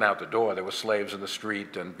thing. If you went out the door, there were slaves in the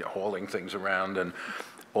street and hauling things around and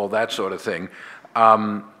all that sort of thing.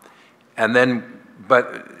 But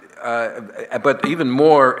even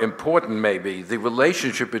more important maybe, the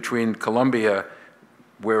relationship between Columbia,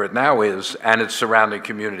 where it now is, and its surrounding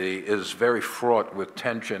community is very fraught with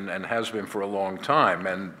tension and has been for a long time.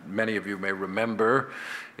 And many of you may remember,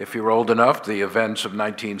 if you're old enough, the events of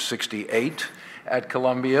 1968 at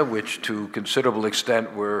Columbia, which to considerable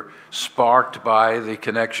extent were sparked by the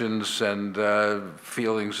connections and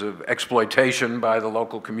feelings of exploitation by the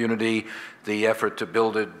local community, the effort to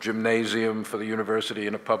build a gymnasium for the university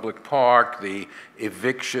in a public park, the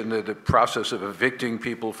eviction, the process of evicting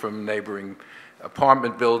people from neighboring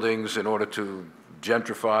apartment buildings in order to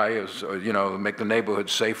gentrify, make the neighborhood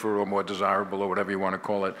safer or more desirable or whatever you want to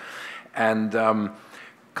call it. And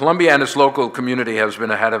Columbia and its local community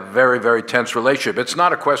had a very, very tense relationship. It's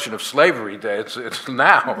not a question of slavery day, it's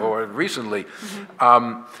now or recently.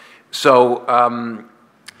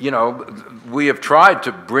 We have tried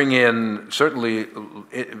to bring in certainly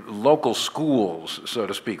local schools, so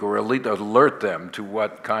to speak, or alert them to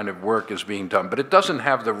what kind of work is being done. But it doesn't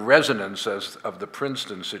have the resonance of the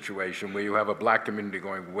Princeton situation, where you have a black community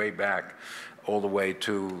going way back all the way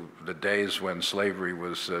to the days when slavery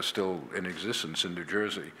was still in existence in New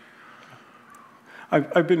Jersey.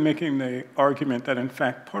 I've been making the argument that, in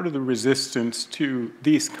fact, part of the resistance to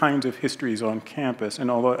these kinds of histories on campus, and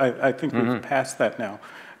although I think we've passed that now,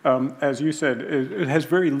 as you said, it has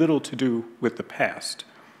very little to do with the past.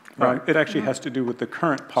 Right. It actually has to do with the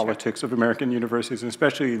current politics of American universities, and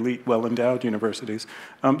especially elite, well-endowed universities,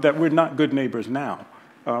 that we're not good neighbors now,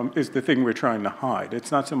 is the thing we're trying to hide.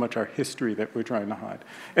 It's not so much our history that we're trying to hide.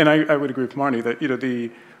 And I would agree with Marnie that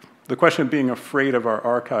the question of being afraid of our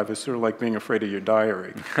archive is sort of like being afraid of your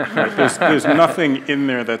diary. Right? There's nothing in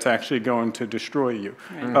there that's actually going to destroy you.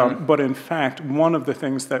 But in fact, one of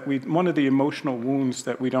the emotional wounds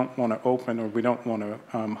that we don't want to open or we don't want to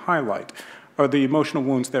highlight are the emotional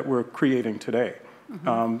wounds that we're creating today.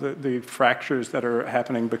 the fractures that are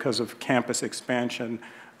happening because of campus expansion,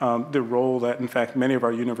 the role that, in fact, many of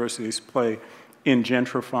our universities play in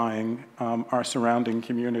gentrifying our surrounding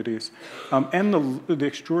communities, and the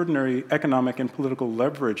extraordinary economic and political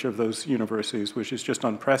leverage of those universities, which is just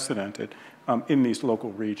unprecedented in these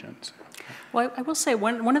local regions. Well, I will say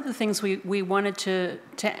one of the things we wanted to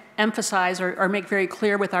emphasize or make very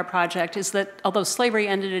clear with our project is that although slavery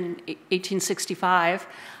ended in 1865,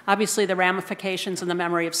 obviously the ramifications and the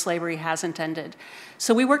memory of slavery hasn't ended.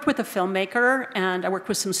 So we worked with a filmmaker, and I worked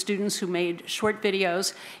with some students who made short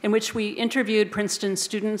videos in which we interviewed Princeton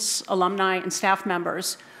students, alumni, and staff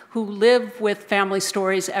members who live with family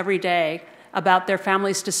stories every day about their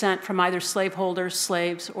family's descent from either slaveholders,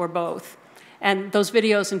 slaves, or both. And those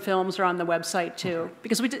videos and films are on the website, too.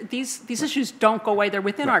 Because these issues don't go away. They're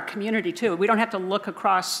within our community, too. We don't have to look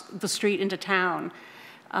across the street into town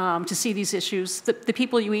to see these issues. The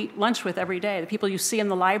people you eat lunch with every day, the people you see in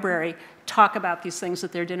the library, talk about these things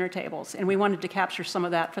at their dinner tables. And we wanted to capture some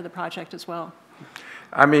of that for the project as well.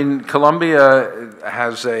 I mean, Columbia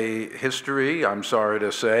has a history, I'm sorry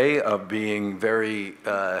to say, of being very,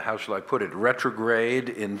 how shall I put it, retrograde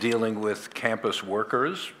in dealing with campus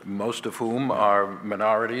workers, most of whom are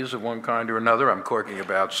minorities of one kind or another. I'm talking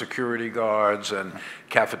about security guards and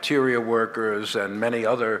cafeteria workers and many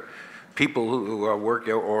other people who are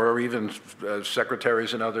working, or even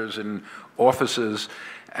secretaries and others in offices.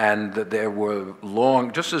 And there were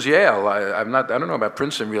long, just as Yale, I don't know about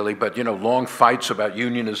Princeton really, but long fights about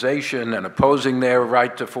unionization and opposing their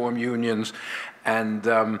right to form unions. And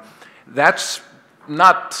that's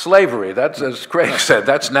not slavery. That's, as Craig said,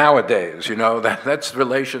 that's nowadays, that's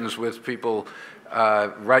relations with people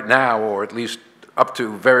right now, or at least up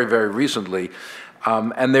to very, very recently.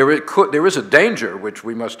 And there is a danger, which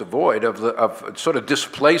we must avoid, of sort of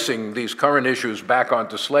displacing these current issues back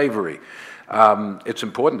onto slavery. It's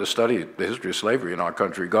important to study the history of slavery in our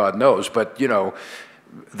country, God knows, but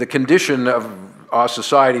the condition of our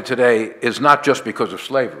society today is not just because of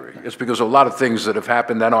slavery. It's because of a lot of things that have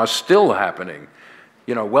happened and are still happening.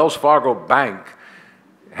 Wells Fargo Bank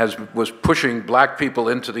was pushing black people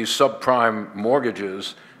into these subprime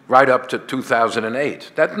mortgages right up to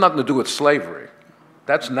 2008. That had nothing to do with slavery.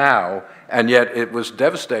 That's now, and yet it was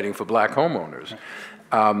devastating for black homeowners.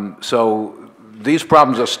 So these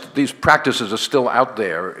practices are still out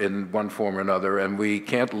there in one form or another, and we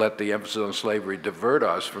can't let the emphasis on slavery divert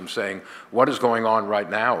us from saying what is going on right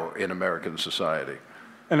now in American society.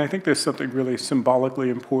 And I think there's something really symbolically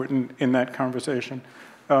important in that conversation,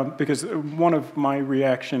 because one of my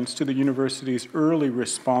reactions to the university's early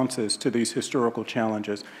responses to these historical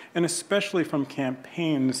challenges, and especially from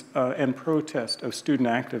campaigns and protests of student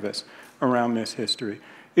activists around this history,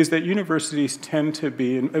 is that universities tend to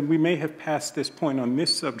be, and we may have passed this point on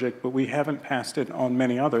this subject, but we haven't passed it on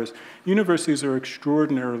many others, universities are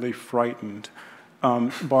extraordinarily frightened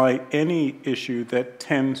by any issue that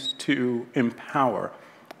tends to empower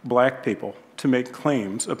black people to make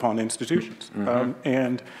claims upon institutions.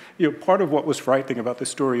 And part of what was frightening about the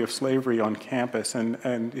story of slavery on campus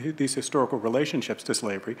and these historical relationships to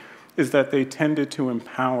slavery is that they tended to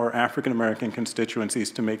empower African-American constituencies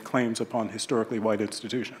to make claims upon historically white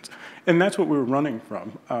institutions. And that's what we were running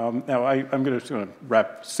from. Now, I'm going to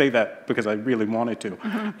say that because I really wanted to.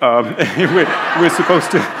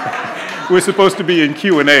 We're supposed to be in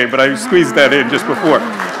Q&A, but I squeezed that in just before.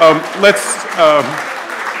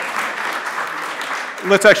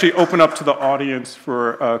 Let's actually open up to the audience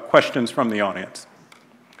for questions from the audience.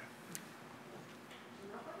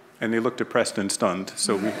 And they looked at Preston stunned,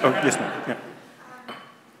 so we, yes ma'am,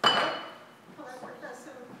 yeah.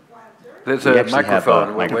 There's a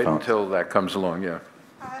microphone, we'll wait until that comes along, yeah.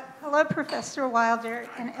 Hello, Professor Wilder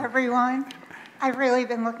and everyone. I've really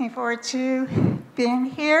been looking forward to being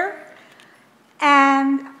here.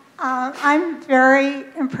 And I'm very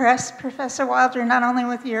impressed, Professor Wilder, not only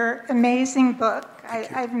with your amazing book.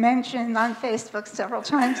 I've mentioned on Facebook several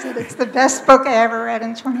times that it's the best book I ever read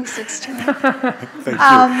in 2016. Thank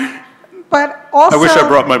you. But also, I wish I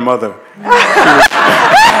brought my mother.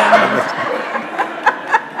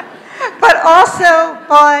 But also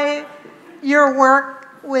by your work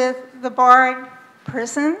with the Bard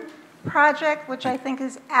Prison Project, which I think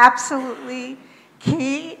is absolutely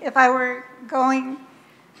key. If I were going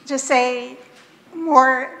to say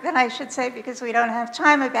more than I should say, because we don't have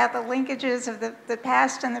time, about the linkages of the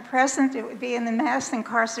past and the present, it would be in the mass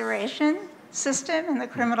incarceration system and the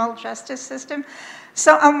criminal justice system.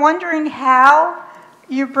 So I'm wondering how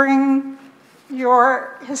you bring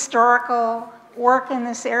your historical work in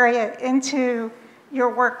this area into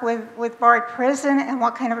your work with Bard Prison and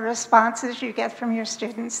what kind of responses you get from your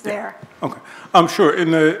students there. Okay, sure.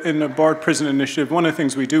 In the Bard Prison Initiative, one of the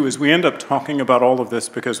things we do is we end up talking about all of this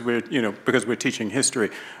because we're teaching history.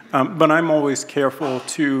 But I'm always careful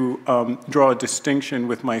to draw a distinction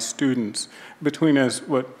with my students between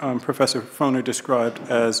what Professor Foner described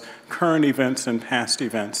as current events and past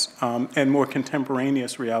events, and more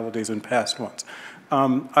contemporaneous realities and past ones.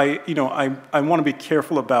 I want to be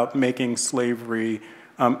careful about making slavery,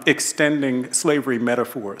 extending slavery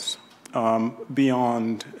metaphors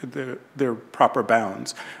beyond their proper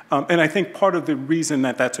bounds. And I think part of the reason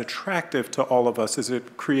that that's attractive to all of us is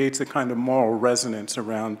it creates a kind of moral resonance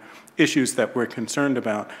around issues that we're concerned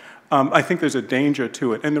about. I think there's a danger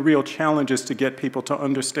to it, and the real challenge is to get people to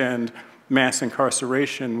understand mass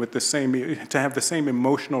incarceration with to have the same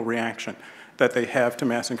emotional reaction that they have to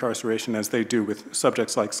mass incarceration as they do with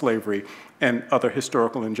subjects like slavery and other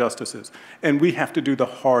historical injustices. And we have to do the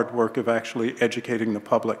hard work of actually educating the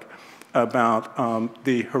public about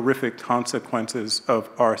the horrific consequences of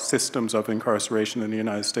our systems of incarceration in the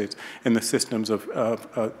United States and the systems that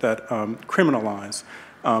criminalize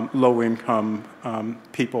low-income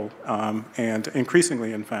people and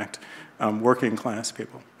increasingly, in fact, working-class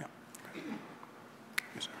people. Yeah.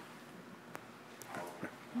 Yes, sir.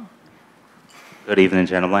 Good evening,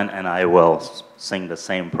 gentlemen, and I will sing the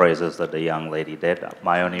same praises that the young lady did.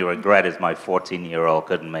 My only regret is my 14-year-old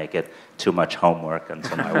couldn't make it. Too much homework, and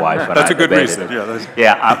so my wife and That's I a good debated reason. it.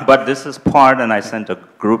 Yeah, but this is part, and I sent a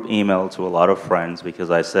group email to a lot of friends because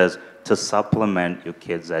I says to supplement your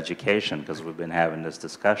kids' education, because we've been having this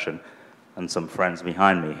discussion, and some friends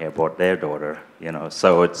behind me here brought their daughter,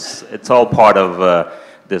 so it's all part of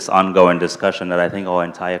this ongoing discussion that I think our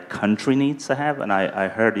entire country needs to have. And I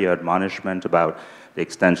heard your admonishment about the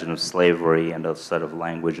extension of slavery and the set of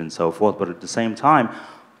language and so forth, but at the same time,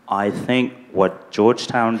 I think what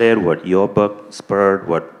Georgetown did, what your book spurred,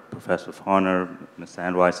 what Professor Foner, Ms.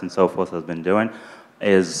 Sandweiss, and so forth has been doing,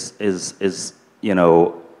 is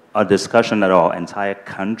a discussion that our entire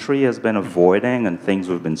country has been avoiding and things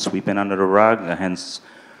we've been sweeping under the rug, and hence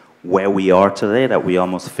where we are today, that we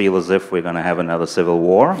almost feel as if we're going to have another civil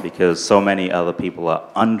war because so many other people are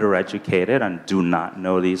undereducated and do not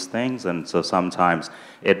know these things, and so sometimes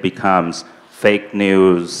it becomes fake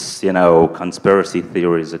news, conspiracy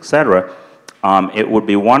theories, etc. It would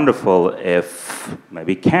be wonderful if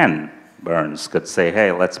maybe Ken Burns could say,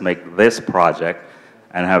 hey, let's make this project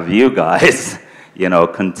and have you guys,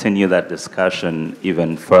 continue that discussion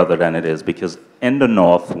even further than it is. Because in the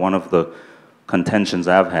North, one of the contentions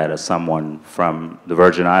I've had as someone from the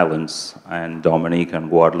Virgin Islands and Dominica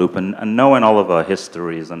and Guadeloupe, and knowing all of our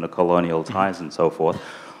histories and the colonial ties and so forth,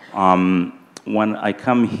 when I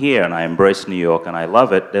come here and I embrace New York and I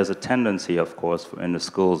love it, there's a tendency, of course, in the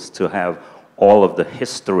schools to have all of the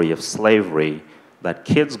history of slavery that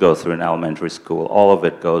kids go through in elementary school, all of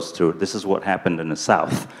it goes through, this is what happened in the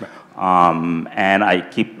South. Right. And I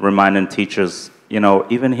keep reminding teachers,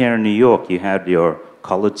 even here in New York, you had your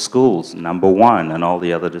colored schools, #1, and all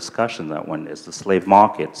the other discussions that went, there's the slave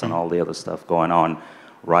markets and all the other stuff going on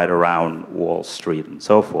right around Wall Street and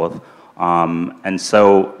so forth. And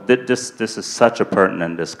so this is such a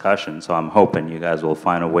pertinent discussion, so I'm hoping you guys will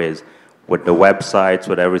find a ways with the websites,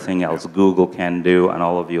 with everything else Google can do, and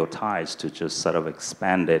all of your ties to just sort of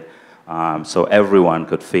expand it so everyone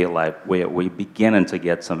could feel like we're beginning to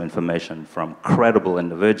get some information from credible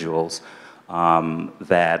individuals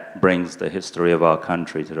that brings the history of our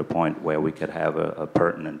country to the point where we could have a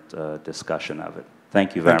pertinent discussion of it.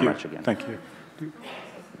 Thank you very much again. Thank you.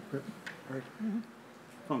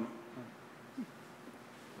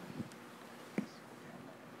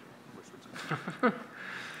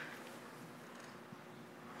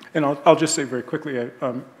 And I'll just say very quickly,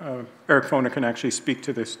 Eric Foner can actually speak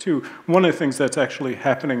to this too. One of the things that's actually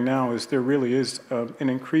happening now is there really is an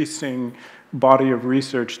increasing body of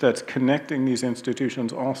research that's connecting these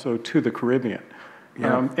institutions also to the Caribbean.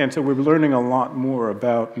 Yeah. And so we're learning a lot more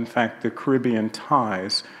about, in fact, the Caribbean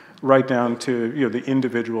ties, right down to the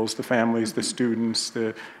individuals, the families, the students,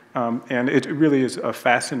 and it really is a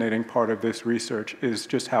fascinating part of this research is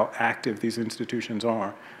just how active these institutions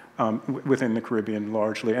are within the Caribbean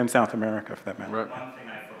largely, and South America for that matter. Right. One thing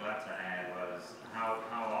I forgot to add was how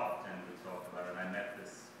often we talk about it. I met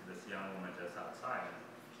this young woman just outside.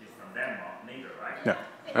 She's from Denmark, neither, right? Yeah.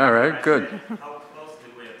 All right, good. How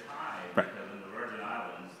closely we're tied, right. Because in the Virgin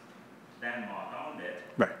Islands, Denmark owned it,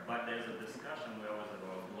 right. But there's a discussion where it was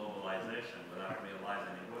about globalization without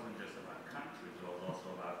realizing it wasn't just about countries, it was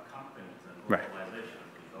also about companies, and globalization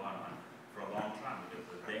has been going on for a long time because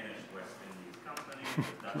the Danish West Indies Company, the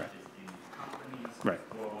Dutch East Indies Companies, right.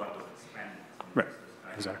 World War was expanding. Right.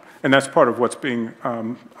 exactly. And that's part of what's being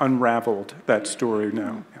unraveled, that story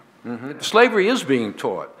now. Yeah. Mm-hmm. Slavery is being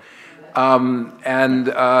taught.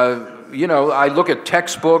 You know, I look at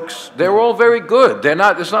textbooks. They're all very good. They're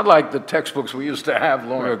not. It's not like the textbooks we used to have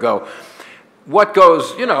long ago. What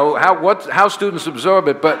goes, you know, how students absorb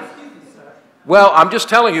it. But, well, I'm just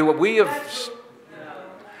telling you what we have.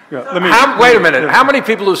 Yeah, wait a minute. How many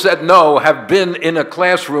people who said no have been in a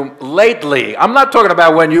classroom lately? I'm not talking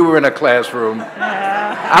about when you were in a classroom, or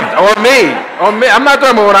me. I'm not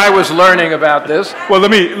talking about when I was learning about this. Well,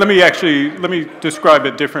 let me describe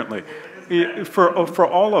it differently. For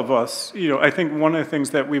all of us, you know, I think one of the things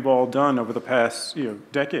that we've all done over the past, you know,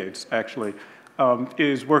 decades, actually,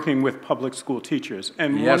 is working with public school teachers.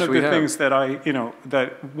 And yes, one of the things that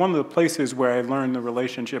one of the places where I learned the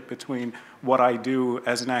relationship between what I do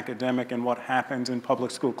as an academic and what happens in public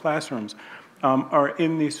school classrooms are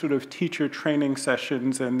in these sort of teacher training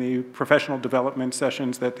sessions and the professional development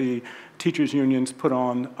sessions that the teachers unions put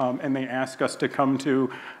on, and they ask us to come to,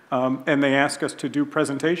 and they ask us to do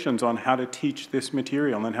presentations on how to teach this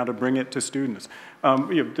material and how to bring it to students.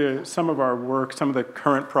 You know, some of our work, some of the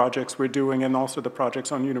current projects we're doing, and also the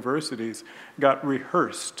projects on universities, got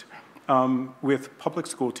rehearsed with public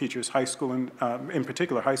school teachers, high school, and in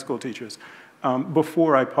particular high school teachers,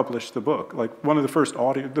 before I published the book. Like one of the first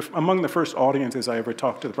among the first audiences I ever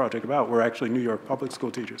talked to the project about were actually New York public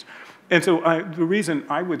school teachers. And so the reason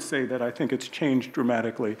I would say that I think it's changed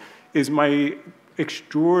dramatically is my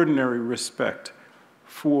extraordinary respect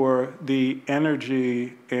for the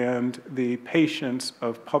energy and the patience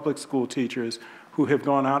of public school teachers who have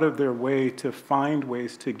gone out of their way to find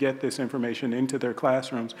ways to get this information into their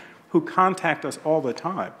classrooms, who contact us all the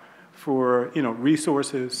time for, you know,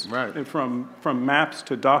 resources, right, from maps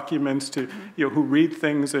to documents to, you know, who read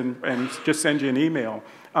things and just send you an email,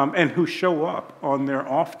 and who show up on their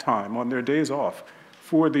off time, on their days off,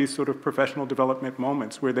 for these sort of professional development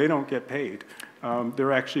moments where they don't get paid.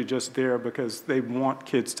 They're actually just there because they want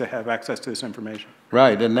kids to have access to this information.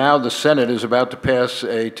 Right, and now the Senate is about to pass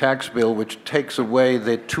a tax bill which takes away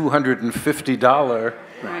the $250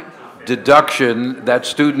 deduction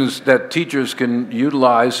that teachers can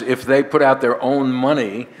utilize if they put out their own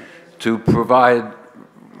money to provide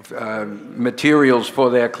materials for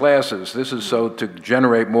their classes. This is so to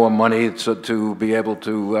generate more money, so to be able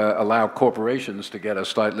to allow corporations to get a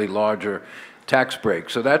slightly larger tax break.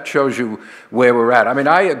 So that shows you where we're at. I mean,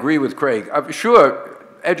 I agree with Craig. Sure,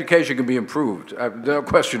 education can be improved. No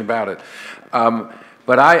question about it.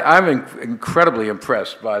 But I'm incredibly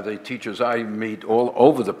impressed by the teachers I meet all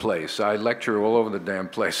over the place. I lecture all over the damn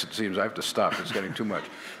place, it seems. I have to stop. It's getting too much.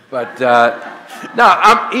 But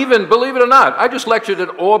no, even, believe it or not, I just lectured at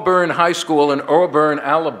Auburn High School in Auburn,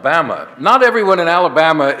 Alabama. Not everyone in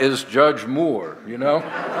Alabama is Judge Moore, you know?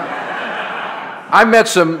 I met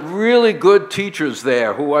some really good teachers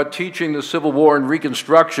there who are teaching the Civil War and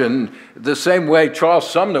Reconstruction the same way Charles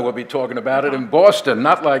Sumner would be talking about it in Boston,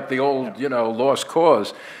 not like the old, you know, lost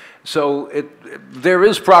cause. So there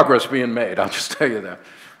is progress being made, I'll just tell you that.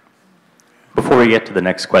 Before we get to the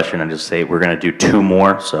next question, I'll just say we're going to do two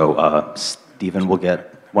more. So Stephen will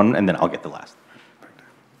get one, and then I'll get the last.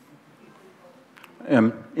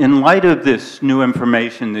 In light of this new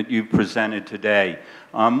information that you've presented today,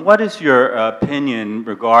 what is your opinion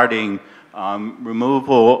regarding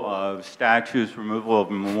removal of statues, removal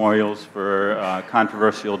of memorials for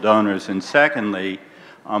controversial donors? And secondly,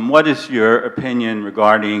 what is your opinion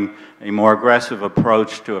regarding a more aggressive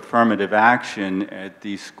approach to affirmative action at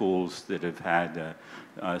these schools that have had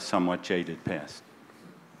a somewhat jaded past?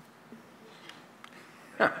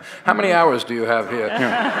 How many hours do you have here?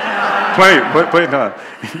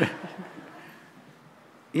 Plenty.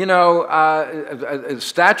 You know,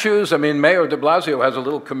 statues, I mean, Mayor de Blasio has a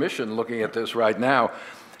little commission looking at this right now.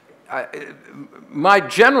 My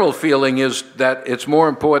general feeling is that it's more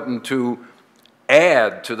important to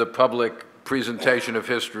add to the public presentation of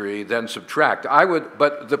history than subtract.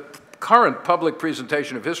 But the current public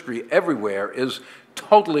presentation of history everywhere is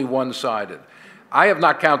totally one-sided. I have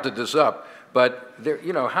not counted this up, but there,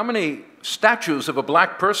 you know, how many statues of a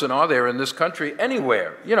black person are there in this country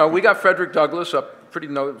anywhere? You know, we got Frederick Douglass up pretty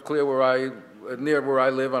clear near where I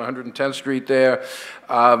live on 110th Street there.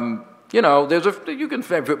 You know, there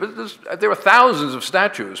are thousands of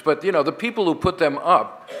statues, but you know, the people who put them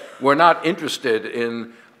up were not interested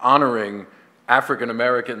in honoring African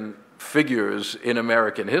American figures in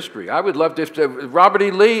American history. I would love to, Robert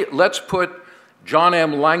E. Lee, let's put John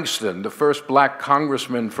M. Langston, the first black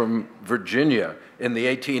congressman from Virginia in the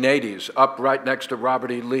 1880s, up right next to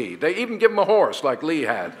Robert E. Lee. They even give him a horse like Lee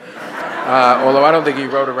had, although I don't think he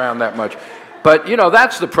rode around that much. But, you know,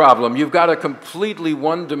 that's the problem. You've got a completely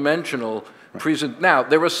one-dimensional present. Now,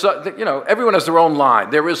 there was, you know, everyone has their own line.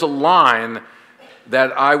 There is a line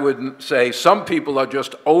that I would say some people are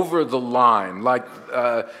just over the line, like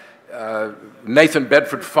Nathan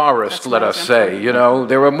Bedford Forrest, let us say. You know,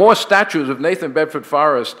 there are more statues of Nathan Bedford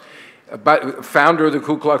Forrest, founder of the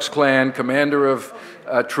Ku Klux Klan, commander of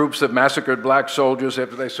troops that massacred black soldiers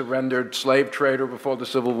after they surrendered, slave trader before the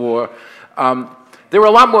Civil War. There were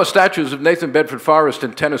a lot more statues of Nathan Bedford Forrest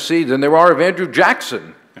in Tennessee than there are of Andrew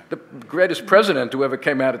Jackson, the greatest president who ever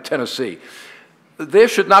came out of Tennessee. There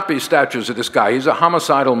should not be statues of this guy. He's a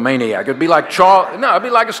homicidal maniac. It'd be like it'd be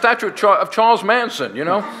like a statue of Charles Manson, you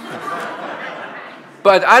know?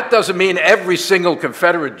 But that doesn't mean every single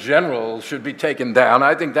Confederate general should be taken down.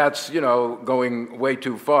 I think that's, you know, going way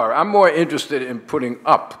too far. I'm more interested in putting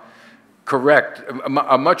up,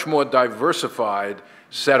 a much more diversified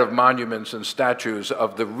set of monuments and statues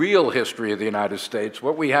of the real history of the United States.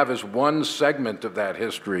 What we have is one segment of that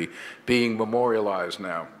history being memorialized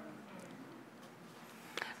now.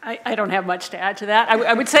 I don't have much to add to that.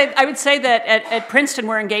 I would say that at Princeton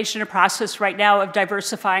we're engaged in a process right now of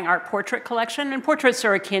diversifying our portrait collection, and portraits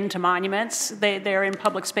are akin to monuments. They're in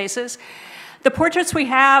public spaces. The portraits we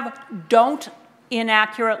have don't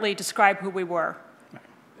inaccurately describe who we were.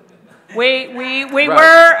 We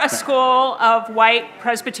were a school of white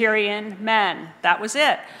Presbyterian men. That was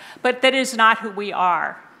it. But that is not who we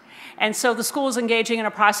are. And so the school is engaging in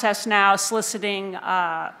a process now soliciting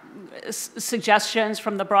suggestions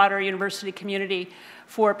from the broader university community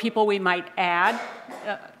for people we might add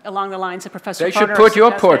along the lines of Professor Foner. They should put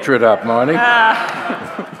your portrait up, Marnie.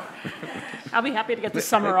 I'll be happy to get the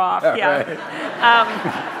summer off, yeah.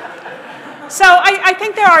 Right. So I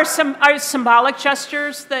think there are some symbolic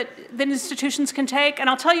gestures that institutions can take, and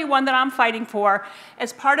I'll tell you one that I'm fighting for.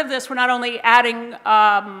 As part of this, we're not only adding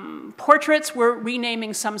portraits, we're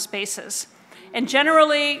renaming some spaces. And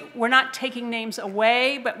generally, we're not taking names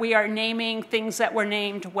away, but we are naming things that were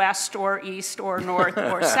named west or east or north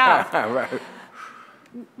or south. Right.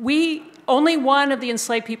 Only one of the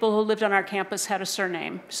enslaved people who lived on our campus had a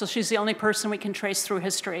surname, so she's the only person we can trace through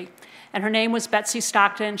history. And her name was Betsy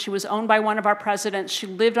Stockton. She was owned by one of our presidents. She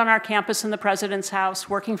lived on our campus in the president's house,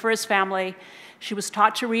 working for his family. She was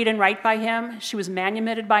taught to read and write by him. She was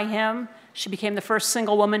manumitted by him. She became the first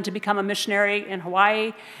single woman to become a missionary in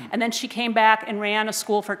Hawaii. And then she came back and ran a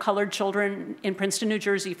school for colored children in Princeton, New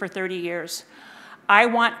Jersey for 30 years. I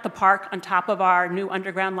want the park on top of our new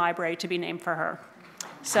underground library to be named for her.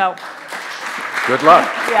 So. Good luck.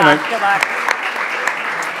 Yeah, good luck.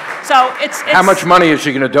 So it's how much money is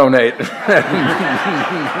she going to donate?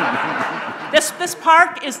 This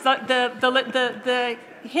park is the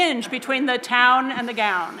hinge between the town and the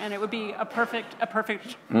gown, and it would be a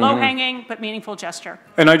perfect low-hanging but meaningful gesture.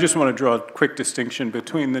 And I just want to draw a quick distinction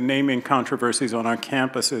between the naming controversies on our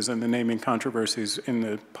campuses and the naming controversies in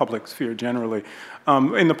the public sphere generally.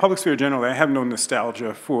 In the public sphere generally, I have no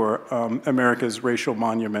nostalgia for America's racial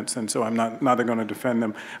monuments, and so I'm not going to defend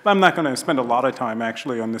them. But I'm not going to spend a lot of time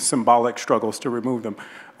actually on the symbolic struggles to remove them.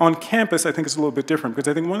 On campus, I think it's a little bit different, because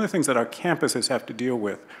I think one of the things that our campuses have to deal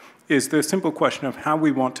with is the simple question of how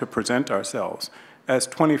we want to present ourselves as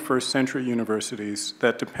 21st century universities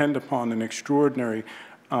that depend upon an extraordinary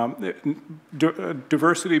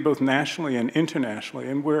diversity both nationally and internationally,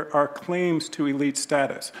 and where our claims to elite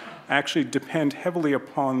status actually depend heavily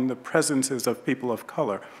upon the presences of people of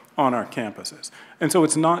color on our campuses. And so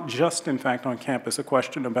it's not just, in fact, on campus a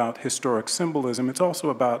question about historic symbolism, it's also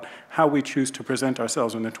about how we choose to present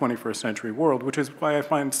ourselves in the 21st century world, which is why I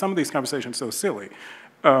find some of these conversations so silly.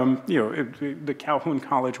 The Calhoun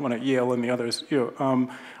College one at Yale and the others,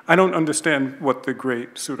 I don't understand what the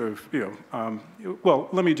great sort of, well,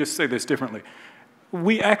 let me just say this differently.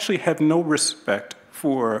 We actually have no respect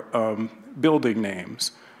for building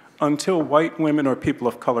names until white women or people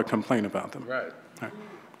of color complain about them. Right.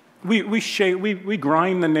 We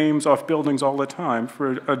grind the names off buildings all the time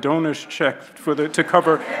for a donor's check to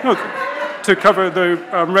cover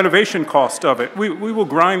the renovation cost of it. We will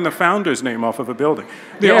grind the founder's name off of a building.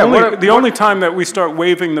 The only time that we start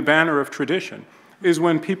waving the banner of tradition is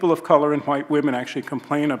when people of color and white women actually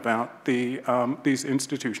complain about these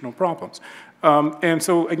institutional problems. And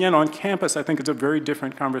so again, on campus, I think it's a very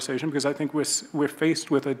different conversation, because I think we're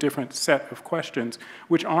faced with a different set of questions,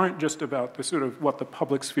 which aren't just about the sort of what the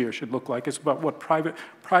public sphere should look like. It's about what private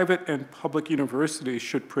and public universities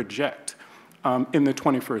should project in the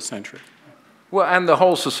 21st century. Well, and the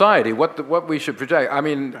whole society, what we should project. I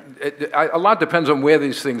mean, a lot depends on where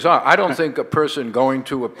these things are. I don't think a person going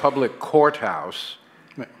to a public courthouse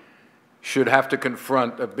should have to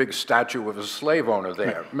confront a big statue of a slave owner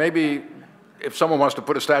there. Maybe if someone wants to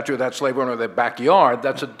put a statue of that slave owner in their backyard,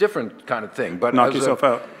 that's a different kind of thing. But knock yourself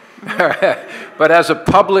out. But as a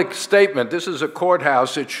public statement, this is a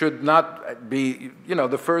courthouse. It should not be, you know,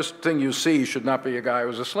 the first thing you see should not be a guy who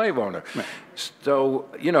was a slave owner. Right. So,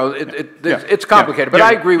 you know, it's complicated. But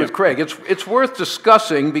I agree with Craig. It's worth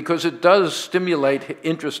discussing because it does stimulate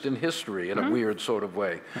interest in history in a weird sort of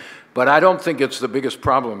way. But I don't think it's the biggest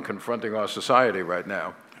problem confronting our society right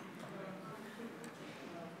now.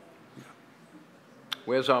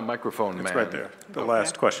 Where's our microphone man? It's right there. The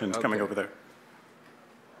last question's coming over there.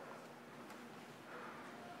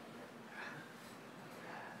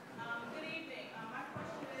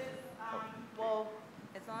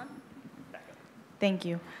 Thank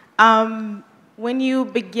you. When you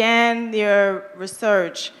began your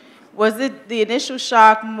research, was it the initial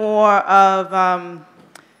shock more of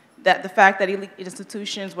that the fact that elite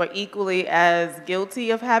institutions were equally as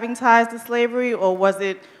guilty of having ties to slavery, or was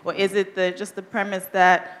it, or is it just the premise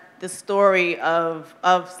that the story of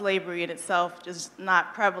slavery in itself just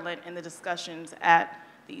not prevalent in the discussions at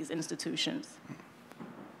these institutions?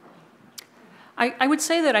 I would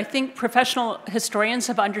say that I think professional historians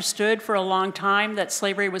have understood for a long time that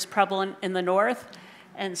slavery was prevalent in the North.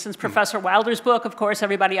 And since Professor Wilder's book, of course,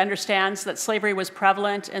 everybody understands that slavery was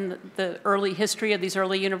prevalent in the early history of these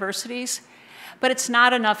early universities. But it's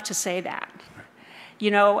not enough to say that. You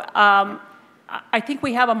know, I think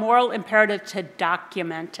we have a moral imperative to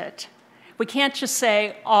document it. We can't just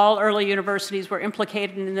say all early universities were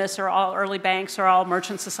implicated in this, or all early banks, or all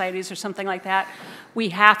merchant societies, or something like that. We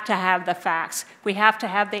have to have the facts. We have to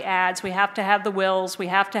have the ads. We have to have the wills. We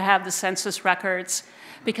have to have the census records,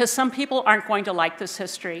 because some people aren't going to like this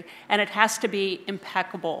history, and it has to be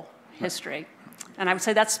impeccable history. And I would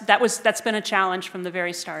say that's been a challenge from the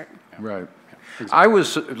very start. Right. I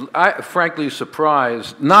was frankly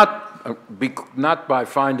surprised, not by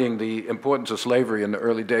finding the importance of slavery in the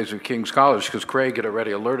early days of King's College, because Craig had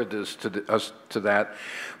already alerted us to that,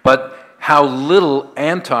 but how little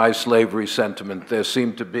anti-slavery sentiment there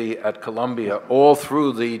seemed to be at Columbia all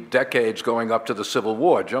through the decades going up to the Civil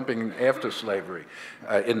War, jumping after slavery,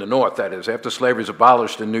 in the North, that is, after slavery is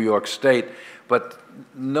abolished in New York State. But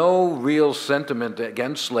no real sentiment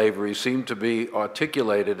against slavery seemed to be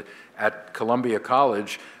articulated at Columbia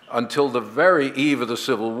College until the very eve of the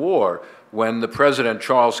Civil War, when the president,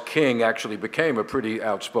 Charles King, actually became a pretty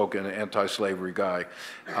outspoken anti-slavery guy.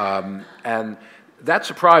 And that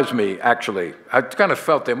surprised me, actually. I kind of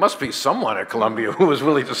felt there must be someone at Columbia who was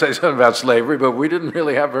willing to say something about slavery, but we didn't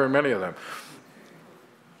really have very many of them.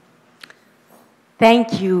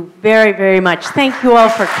 Thank you very, very much. Thank you all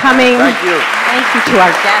for coming. Thank you. Thank you to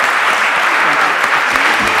our guests.